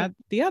I've had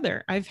the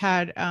other. I've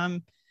had,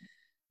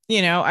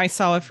 I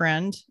saw a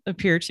friend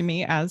appear to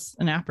me as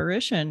an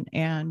apparition,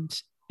 and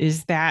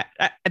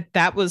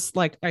that was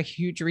like a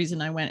huge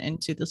reason I went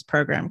into this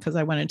program, because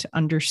I wanted to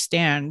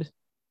understand,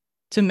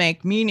 to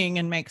make meaning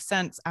and make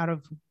sense out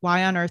of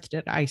why on earth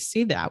did I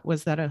see that?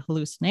 Was that a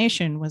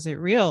hallucination? Was it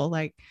real?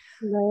 Like,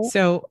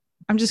 so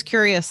I'm just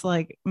curious,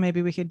 like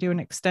maybe we could do an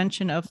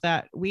extension of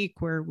that week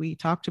where we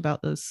talked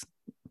about those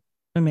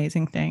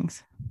amazing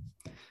things.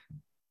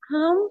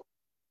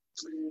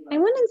 I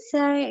wouldn't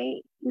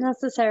say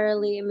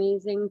necessarily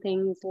amazing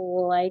things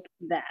like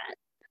that.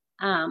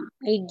 I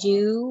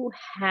do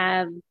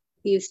have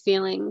these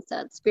feelings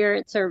that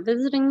spirits are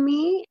visiting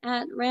me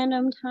at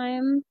random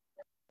times.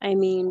 I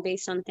mean,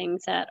 based on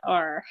things that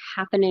are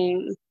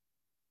happening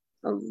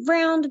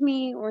around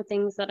me or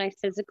things that I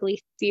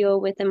physically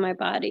feel within my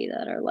body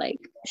that are like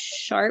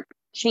sharp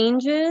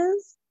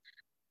changes.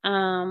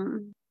 But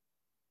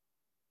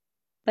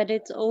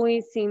it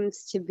always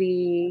seems to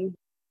be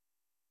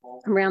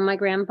around my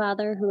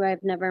grandfather, who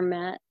I've never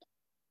met.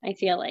 I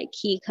feel like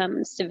he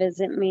comes to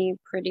visit me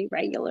pretty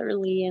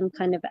regularly and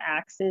kind of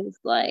acts as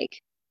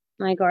like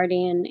my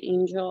guardian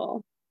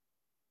angel.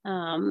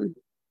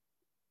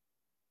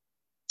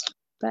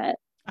 But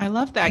I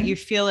love that you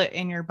feel it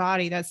in your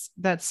body. That's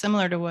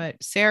similar to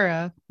what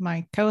Sarah,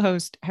 my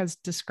co-host, has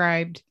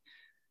described,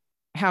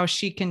 how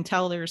she can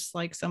tell there's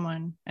like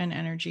someone, an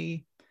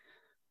energy,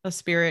 a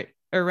spirit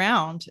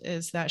around,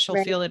 is that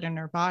she'll feel it in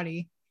her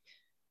body,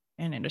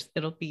 and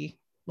it'll be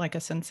like a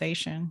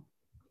sensation.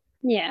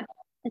 Yeah,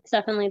 it's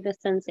definitely the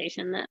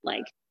sensation that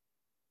like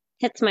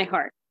hits my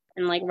heart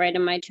and like right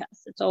in my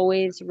chest. It's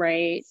always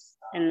right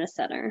in the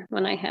center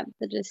when I have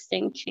the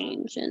distinct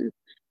change, and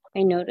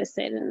I notice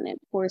it, and it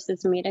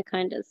forces me to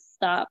kind of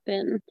stop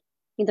and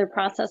either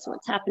process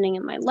what's happening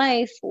in my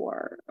life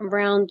or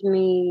around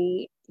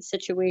me, the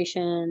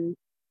situation,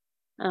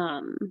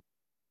 and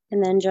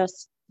then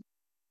just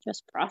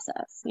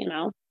process,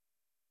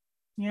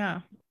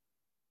 Yeah,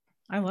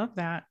 I love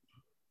that.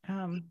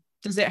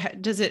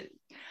 Does it?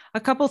 A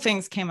couple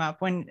things came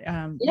up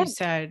when you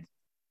said,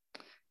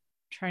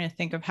 trying to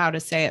think of how to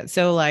say it.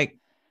 So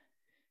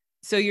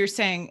you're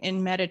saying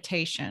in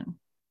meditation,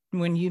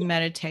 when you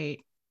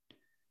meditate,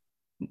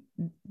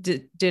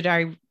 did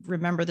I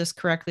remember this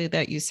correctly,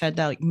 that you said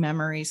that like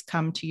memories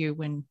come to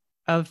you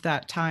of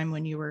that time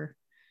when you were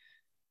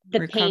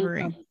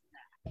recovering?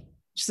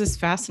 Which is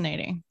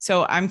fascinating.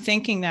 So I'm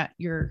thinking that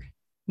your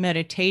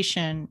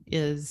meditation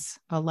is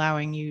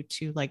allowing you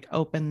to like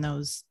open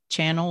those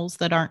channels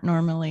that aren't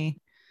normally,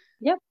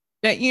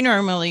 that you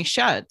normally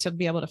shut to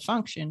be able to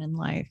function in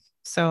life.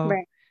 So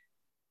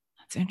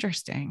that's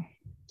interesting.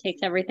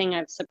 Takes everything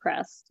I've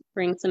suppressed,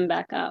 brings them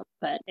back up,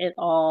 but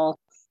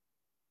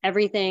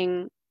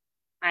everything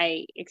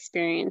I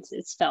experience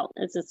is felt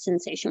as a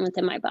sensation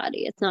within my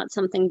body. It's not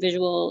something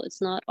visual.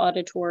 It's not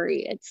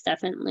auditory. It's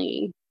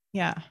definitely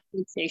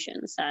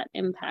sensations that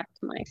impact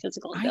my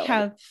physical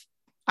ability.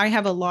 I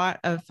have a lot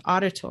of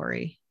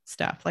auditory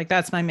stuff. Like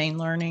that's my main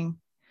learning.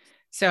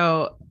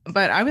 So,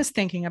 but I was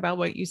thinking about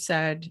what you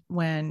said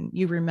when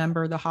you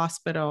remember the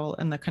hospital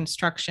and the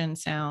construction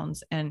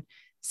sounds and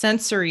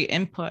sensory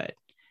input.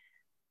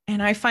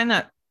 And I find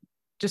that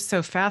just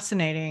so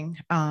fascinating,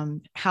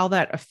 how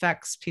that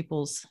affects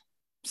people's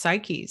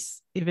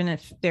psyches, even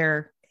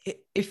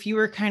if you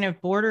were kind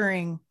of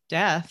bordering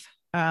death,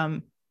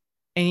 and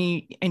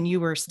you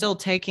were still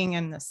taking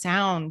in the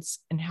sounds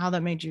and how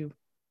that made you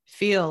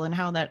feel and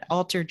how that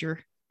altered your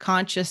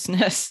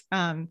consciousness,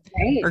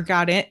 or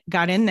got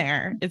in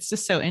there. It's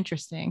just so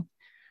interesting.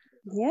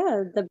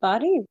 Yeah, the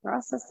body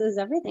processes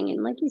everything.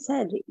 And like you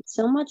said,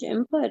 so much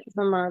input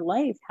from our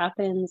life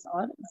happens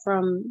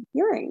from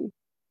hearing.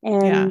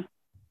 And,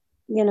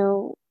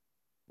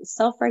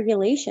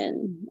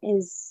 self-regulation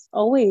is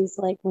always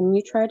like when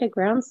you try to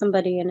ground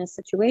somebody in a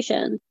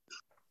situation,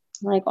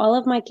 Like all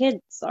of my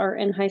kids are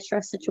in high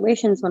stress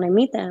situations when I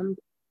meet them.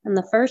 And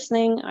the first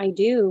thing I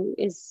do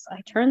is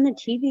I turn the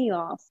TV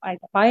off. I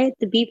quiet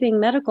the beeping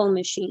medical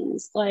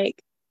machines.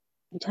 Like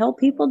I tell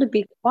people to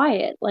be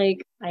quiet.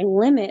 Like I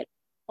limit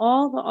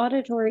all the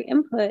auditory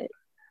input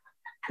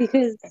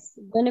because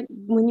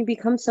when you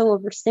become so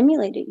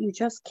overstimulated, you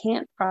just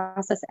can't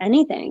process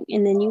anything.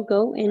 And then you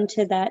go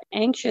into that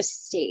anxious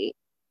state.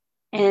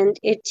 And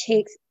it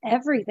takes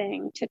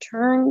everything to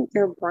turn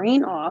your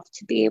brain off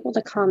to be able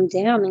to calm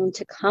down and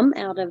to come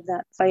out of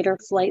that fight or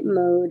flight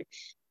mode.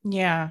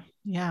 Yeah.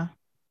 Yeah.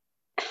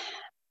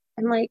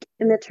 And like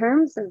in the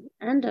terms of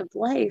end of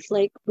life,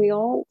 like we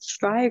all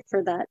strive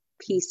for that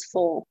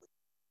peaceful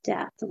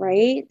death,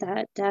 right?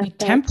 That death, The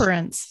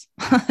temperance,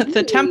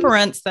 the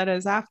temperance that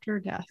is after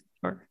death,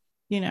 or,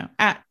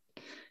 at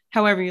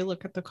however you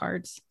look at the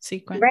cards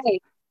sequence.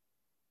 Right.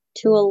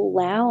 To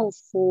allow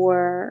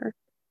for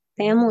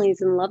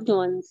families and loved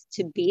ones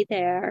to be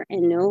there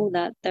and know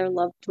that their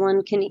loved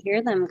one can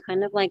hear them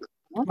kind of like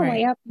all the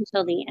way up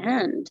until the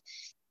end,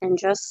 and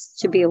just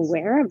to be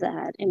aware of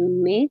that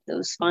and make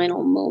those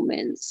final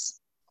moments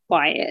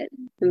quiet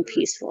and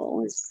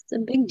peaceful is a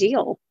big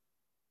deal.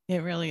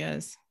 It really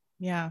is.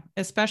 Yeah.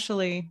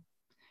 Especially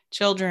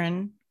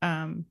children.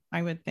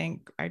 I would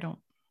think, I don't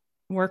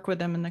work with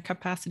them in the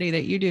capacity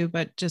that you do,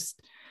 but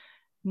just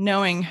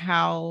knowing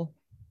how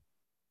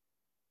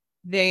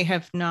they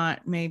have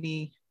not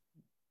maybe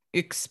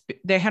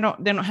they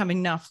don't have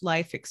enough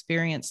life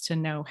experience to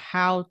know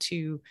how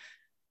to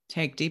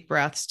take deep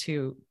breaths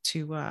to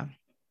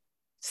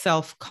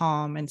self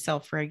calm and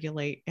self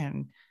regulate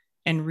and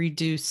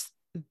reduce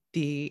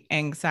the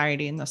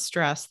anxiety and the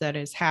stress that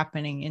is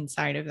happening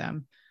inside of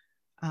them.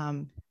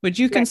 Would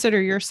you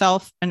consider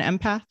yourself an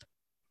empath?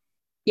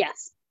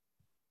 Yes.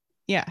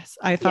 Yes,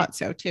 I thought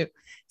so too.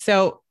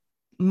 So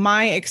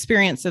my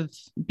experience of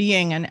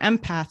being an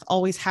empath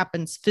always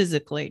happens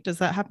physically. Does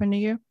that happen to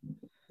you?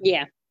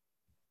 Yeah.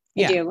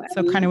 I do.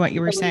 So kind of what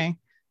you were saying.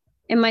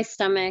 In my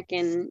stomach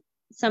and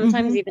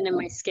sometimes even in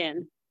my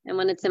skin. And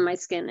when it's in my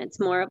skin, it's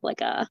more of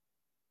like a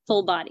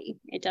full body.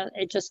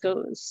 It just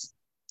goes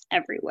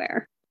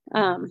everywhere.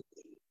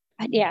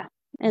 Yeah.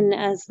 And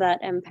as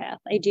that empath,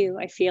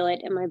 I feel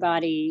it in my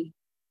body.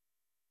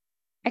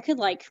 I could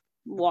like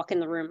walk in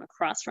the room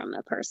across from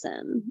a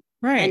person.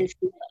 Right. And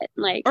feel it.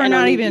 Like, or I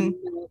not don't even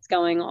know what's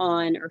going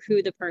on or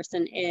who the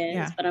person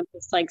is, but I'm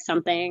just like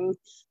something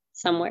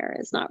somewhere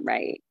is not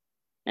right.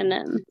 And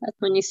then that's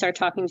when you start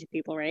talking to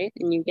people, right?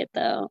 And you get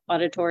the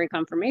auditory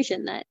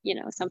confirmation that,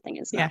 something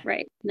is not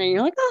right. And then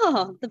you're like,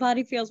 oh, the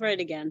body feels right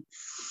again.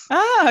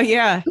 Oh,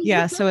 yeah.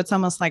 Yeah. So it's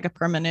almost like a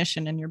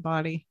premonition in your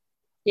body.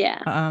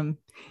 Yeah.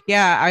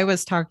 I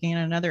was talking in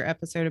another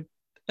episode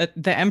of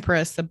The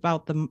Empress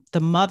about the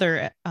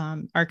mother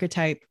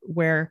archetype,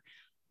 where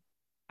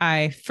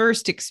I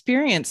first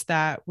experienced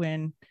that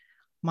when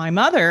my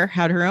mother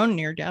had her own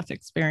near-death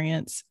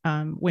experience,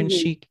 when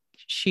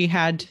she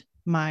had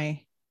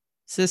my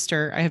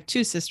sister. I have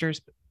two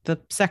sisters, the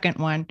second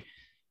one,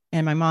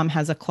 and my mom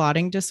has a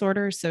clotting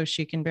disorder, so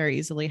she can very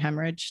easily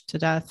hemorrhage to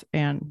death.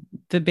 And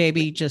the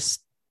baby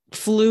just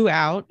flew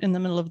out in the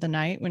middle of the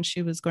night when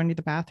she was going to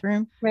the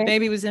bathroom. Right.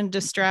 Baby was in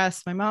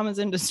distress. My mom was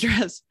in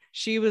distress.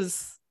 She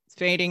was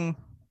fading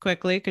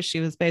quickly because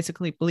she was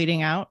basically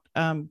bleeding out.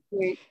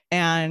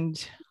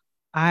 And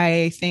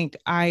I think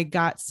I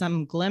got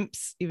some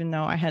glimpse, even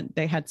though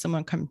they had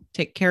someone come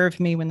take care of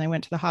me when they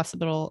went to the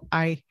hospital.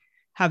 I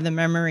have the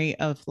memory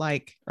of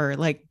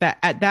that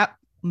at that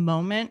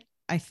moment,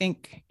 I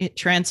think it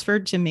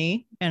transferred to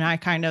me, and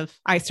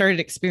I started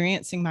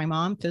experiencing my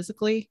mom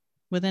physically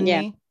within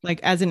me, like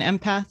as an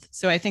empath.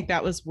 So I think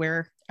that was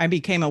where I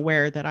became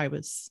aware that I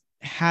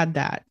had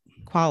that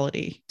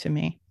quality to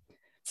me.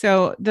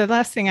 So the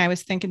last thing I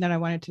was thinking that I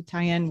wanted to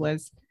tie in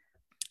was,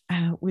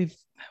 we've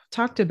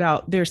talked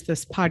about, there's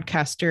this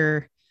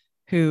podcaster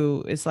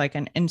who is like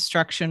an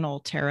instructional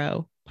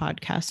tarot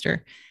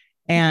podcaster.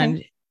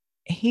 And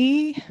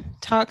he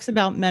talks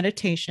about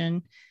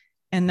meditation,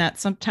 and that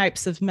some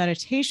types of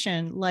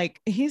meditation,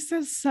 like he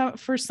says,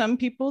 for some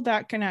people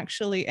that can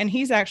actually, and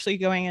he's actually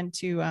going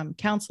into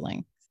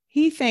counseling.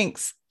 He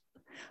thinks,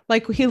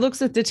 like, he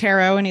looks at the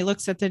tarot and he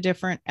looks at the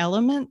different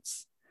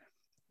elements,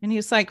 and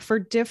he's like, for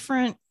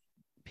different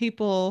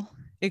people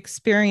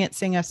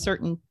experiencing a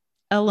certain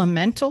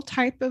elemental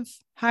type of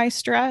high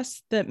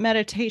stress, that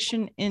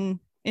meditation in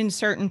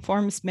certain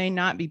forms may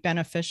not be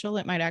beneficial.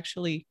 It might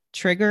actually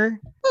trigger.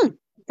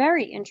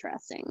 Very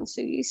interesting.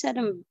 So you said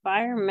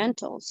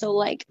environmental.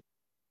 So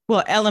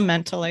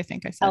elemental, I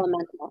think I said.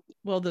 Elemental.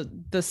 Well,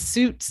 the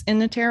suits in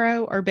the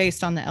tarot are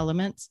based on the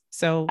elements.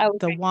 So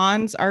the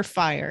wands are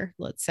fire,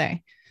 let's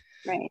say.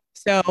 Right.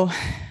 So,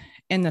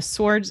 and the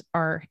swords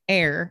are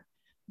air.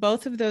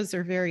 Both of those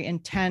are very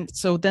intense.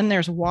 So then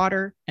there's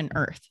water and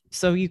earth.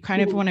 So you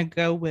kind of want to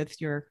go with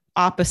your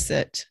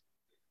opposite,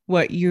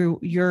 what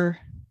you're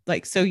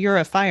like. So you're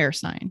a fire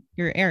sign,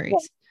 you're Aries.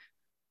 Yeah.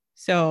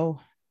 So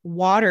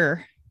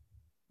water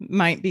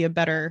might be a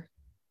better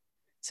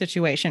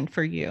situation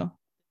for you.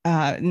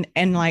 And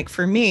like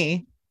for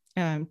me,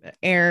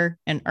 air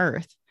and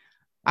earth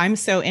I'm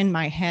so in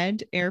my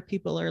head. Air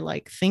people are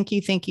like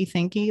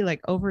thinky,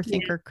 like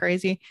overthinker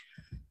crazy.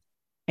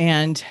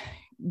 And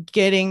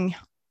getting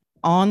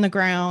on the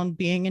ground,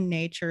 being in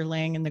nature,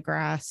 laying in the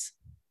grass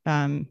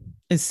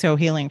is so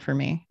healing for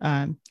me.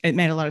 It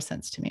made a lot of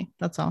sense to me.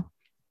 That's all.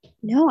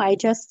 No, I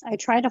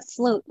tried a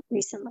float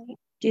recently.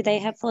 Do they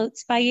have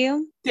floats by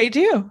you? They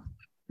do.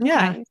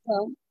 Yeah. Okay,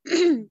 so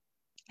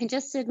I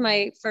just did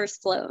my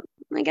first float,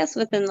 I guess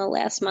within the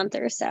last month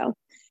or so.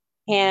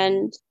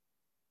 And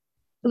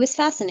it was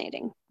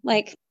fascinating.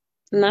 Like,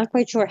 I'm not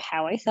quite sure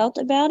how I felt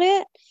about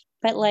it,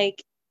 but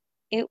like,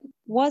 it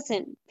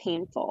wasn't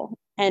painful.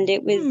 And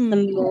it was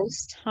the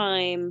most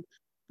time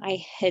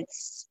I had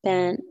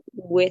spent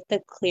with a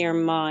clear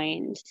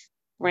mind,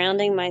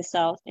 grounding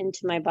myself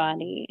into my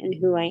body and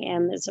who I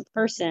am as a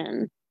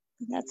person.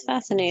 That's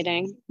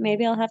fascinating.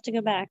 Maybe I'll have to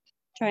go back,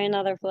 try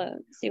another float,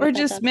 see what Or that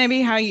just does.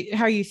 maybe how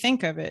you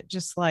think of it.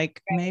 Just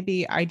like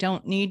maybe I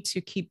don't need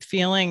to keep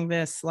feeling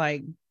this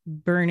like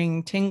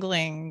burning,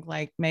 tingling.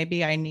 Like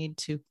maybe I need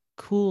to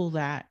cool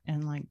that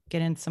and like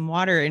get in some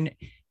water and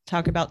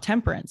talk about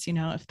temperance,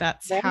 if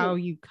that's how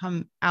you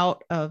come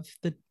out of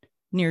the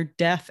near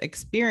death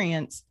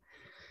experience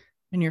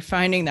and you're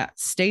finding that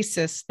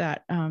stasis,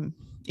 that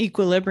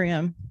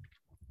equilibrium,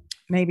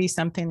 maybe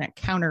something that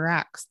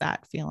counteracts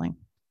that feeling.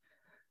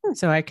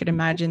 So I could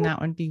imagine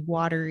that would be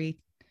watery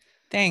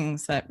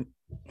things that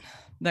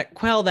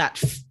quell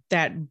that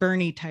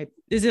burny type.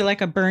 Is it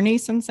like a burny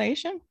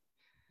sensation?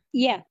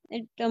 Yeah,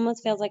 it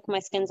almost feels like my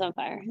skin's on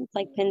fire. It's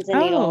like pins and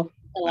needles,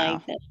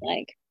 like this,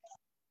 like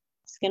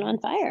skin on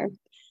fire.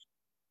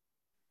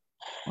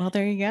 Well,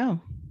 there you go.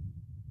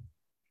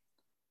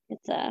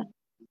 It's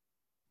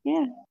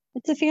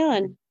a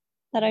feeling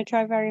that I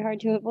try very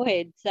hard to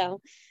avoid.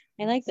 So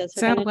I like this.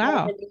 We're going to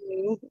try a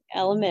new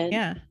element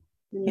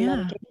in the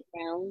meditation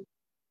round.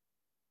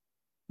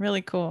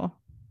 Really cool.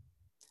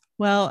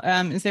 Well,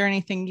 is there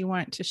anything you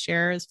want to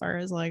share as far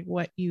as like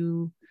what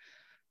you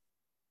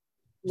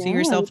see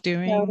yourself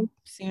doing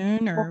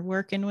soon or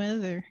working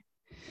with, or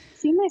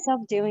see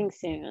myself doing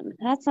soon?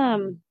 That's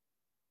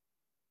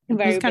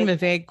very kind of a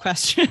vague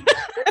question.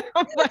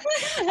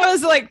 I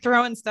was like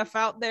throwing stuff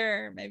out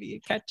there. Maybe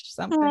you catch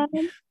something.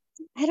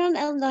 I don't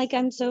know. Like,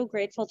 I'm so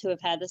grateful to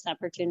have had this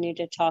opportunity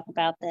to talk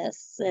about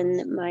this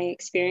and my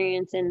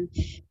experience. And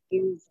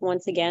you've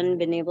once again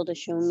been able to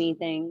show me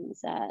things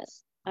that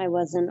I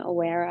wasn't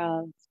aware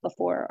of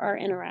before our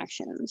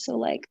interaction. So,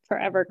 like,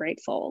 forever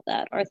grateful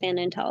that our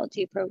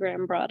thanatology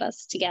program brought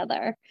us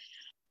together.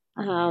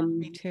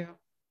 Me too.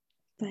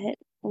 But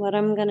what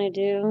I'm going to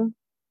do,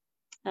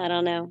 I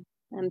don't know.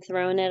 I'm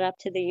throwing it up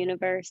to the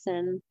universe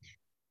and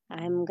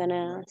I'm going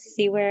to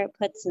see where it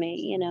puts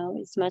me.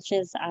 As much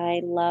as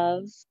I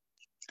love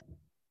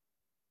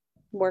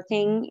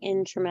working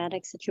in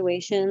traumatic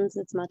situations,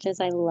 as much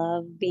as I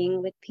love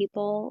being with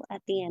people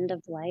at the end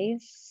of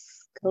life,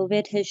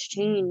 COVID has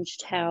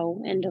changed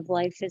how end of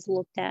life is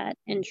looked at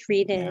and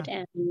treated.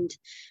 Yeah. And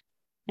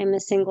I'm a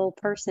single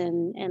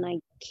person and I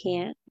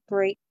can't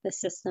break the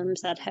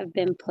systems that have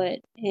been put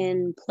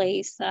in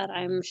place that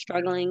I'm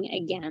struggling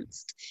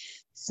against.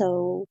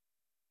 So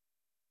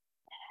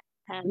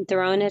I'm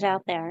throwing it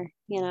out there.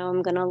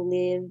 I'm going to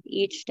live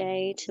each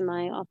day to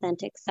my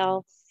authentic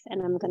self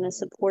and I'm going to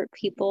support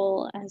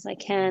people as I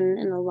can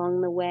and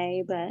along the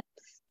way. But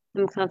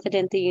I'm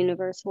confident the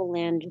universe will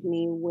land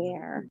me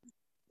where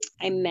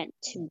I'm meant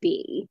to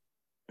be.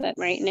 But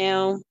right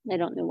now, I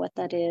don't know what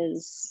that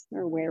is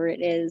or where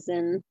it is.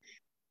 And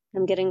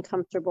I'm getting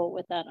comfortable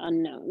with that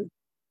unknown.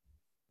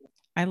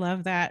 I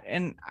love that.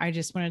 And I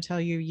just want to tell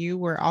you, you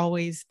were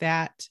always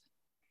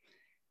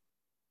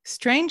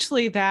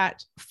strangely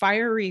that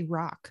fiery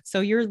rock.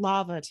 So you're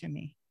lava to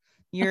me.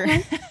 You're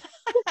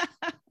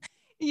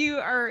you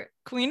are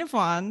Queen of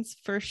Wands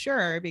for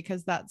sure,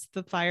 because that's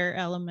the fire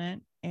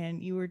element.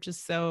 And you were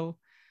just so,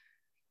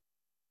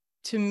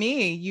 to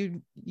me,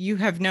 you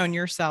have known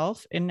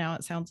yourself. And now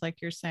it sounds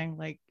like you're saying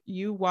like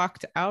you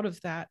walked out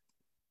of that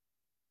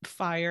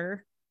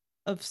fire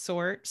of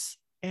sorts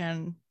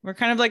and we're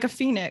kind of like a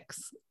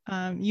phoenix.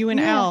 You and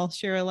Al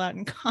share a lot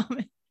in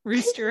common.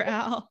 Rooster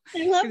Al,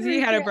 because he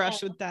had a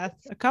brush with death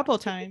a couple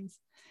times.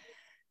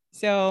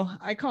 So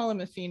I call him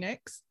a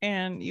phoenix,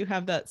 and you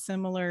have that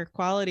similar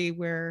quality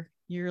where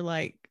you're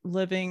like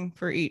living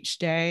for each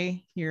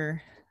day.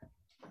 You're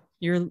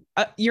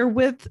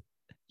with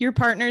your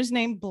partner's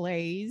name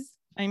Blaze.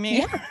 I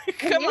mean,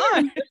 come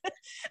on,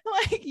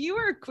 like you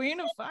are queen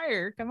of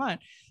fire. Come on.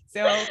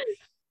 So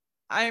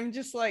I'm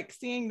just like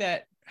seeing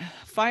that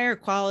fire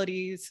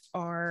qualities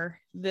are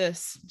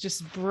this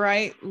just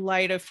bright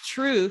light of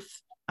truth.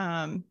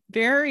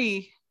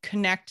 Very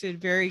connected,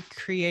 very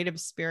creative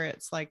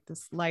spirits, like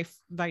this life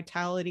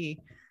vitality.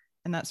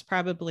 And that's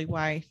probably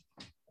why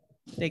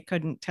they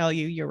couldn't tell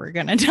you were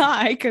going to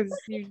die, because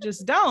you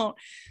just don't.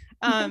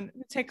 It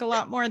take a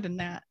lot more than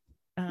that.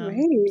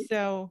 Right.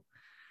 So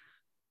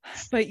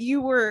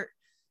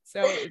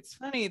it's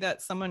funny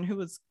that someone who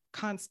was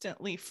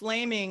constantly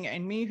flaming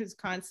and me who's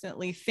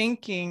constantly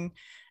thinking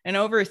and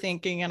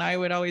overthinking. And I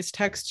would always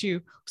text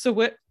you, so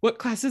what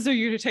classes are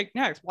you to take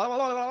next? Blah, blah,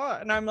 blah, blah.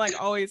 And I'm like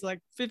always like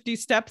 50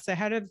 steps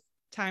ahead of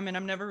time, and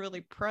I'm never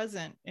really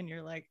present. And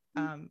you're like,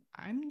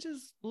 I'm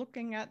just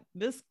looking at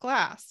this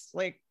class.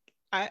 Like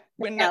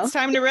when it's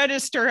time to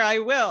register, I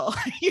will,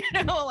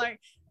 like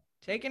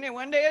taking it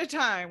one day at a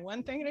time,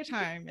 one thing at a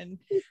time. And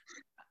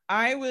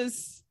I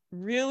was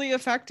really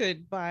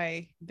affected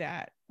by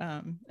that.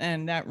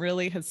 And that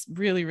really has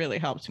really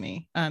helped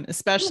me,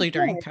 especially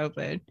during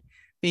COVID,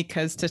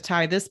 because to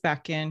tie this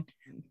back in,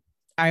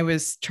 I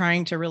was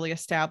trying to really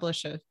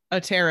establish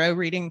a tarot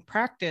reading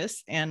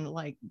practice and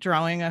like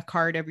drawing a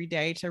card every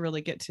day to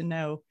really get to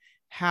know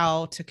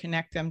how to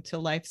connect them to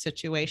life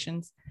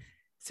situations.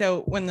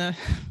 So when the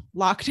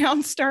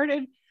lockdown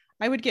started,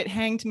 I would get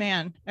hanged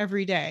man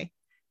every day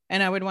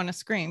and I would want to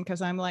scream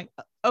because I'm like,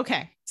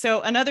 okay,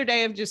 so another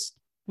day of just,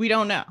 we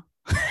don't know.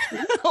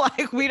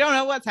 Like, we don't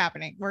know what's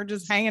happening. We're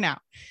just hanging out.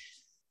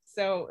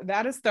 So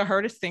that is the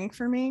hardest thing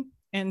for me.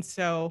 And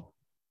so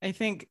I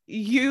think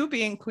you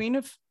being Queen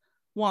of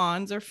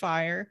Wands or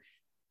fire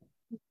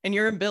and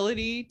your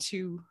ability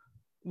to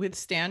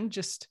withstand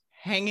just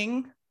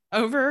hanging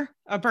over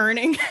a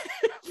burning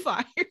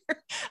fire,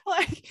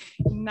 like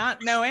not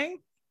knowing,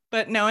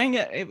 but knowing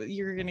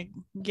you're going to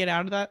get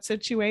out of that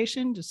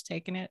situation, just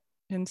taking it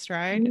in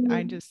stride.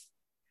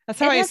 That's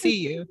how I see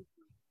you.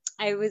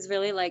 I was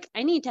really like,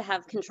 I need to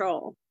have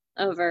control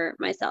over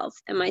myself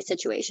and my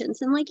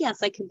situations. And like,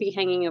 yes, I could be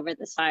hanging over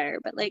this fire,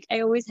 but like,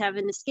 I always have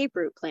an escape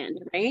route planned,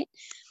 right?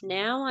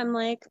 Now I'm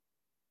like,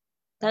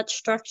 that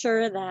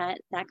structure, that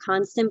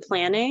constant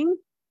planning,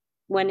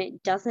 when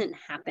it doesn't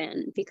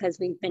happen because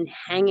we've been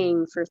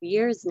hanging for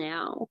years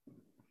now.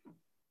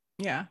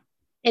 Yeah.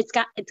 It's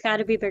got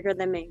to be bigger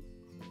than me.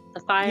 The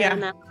fire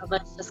and that love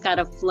has just got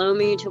to flow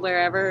me to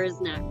wherever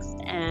is next.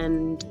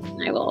 And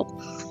I will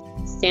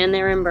stand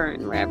there and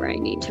burn wherever I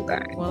need to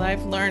burn. Well,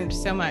 I've learned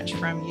so much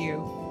from you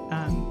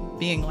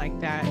being like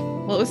that.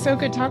 Well, it was so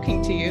good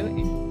talking to you.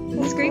 It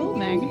was great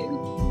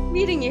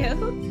meeting you.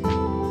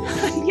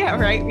 Yeah,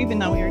 right. Even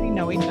though we already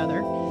know each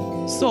other,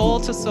 soul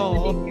to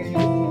soul.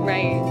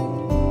 Right.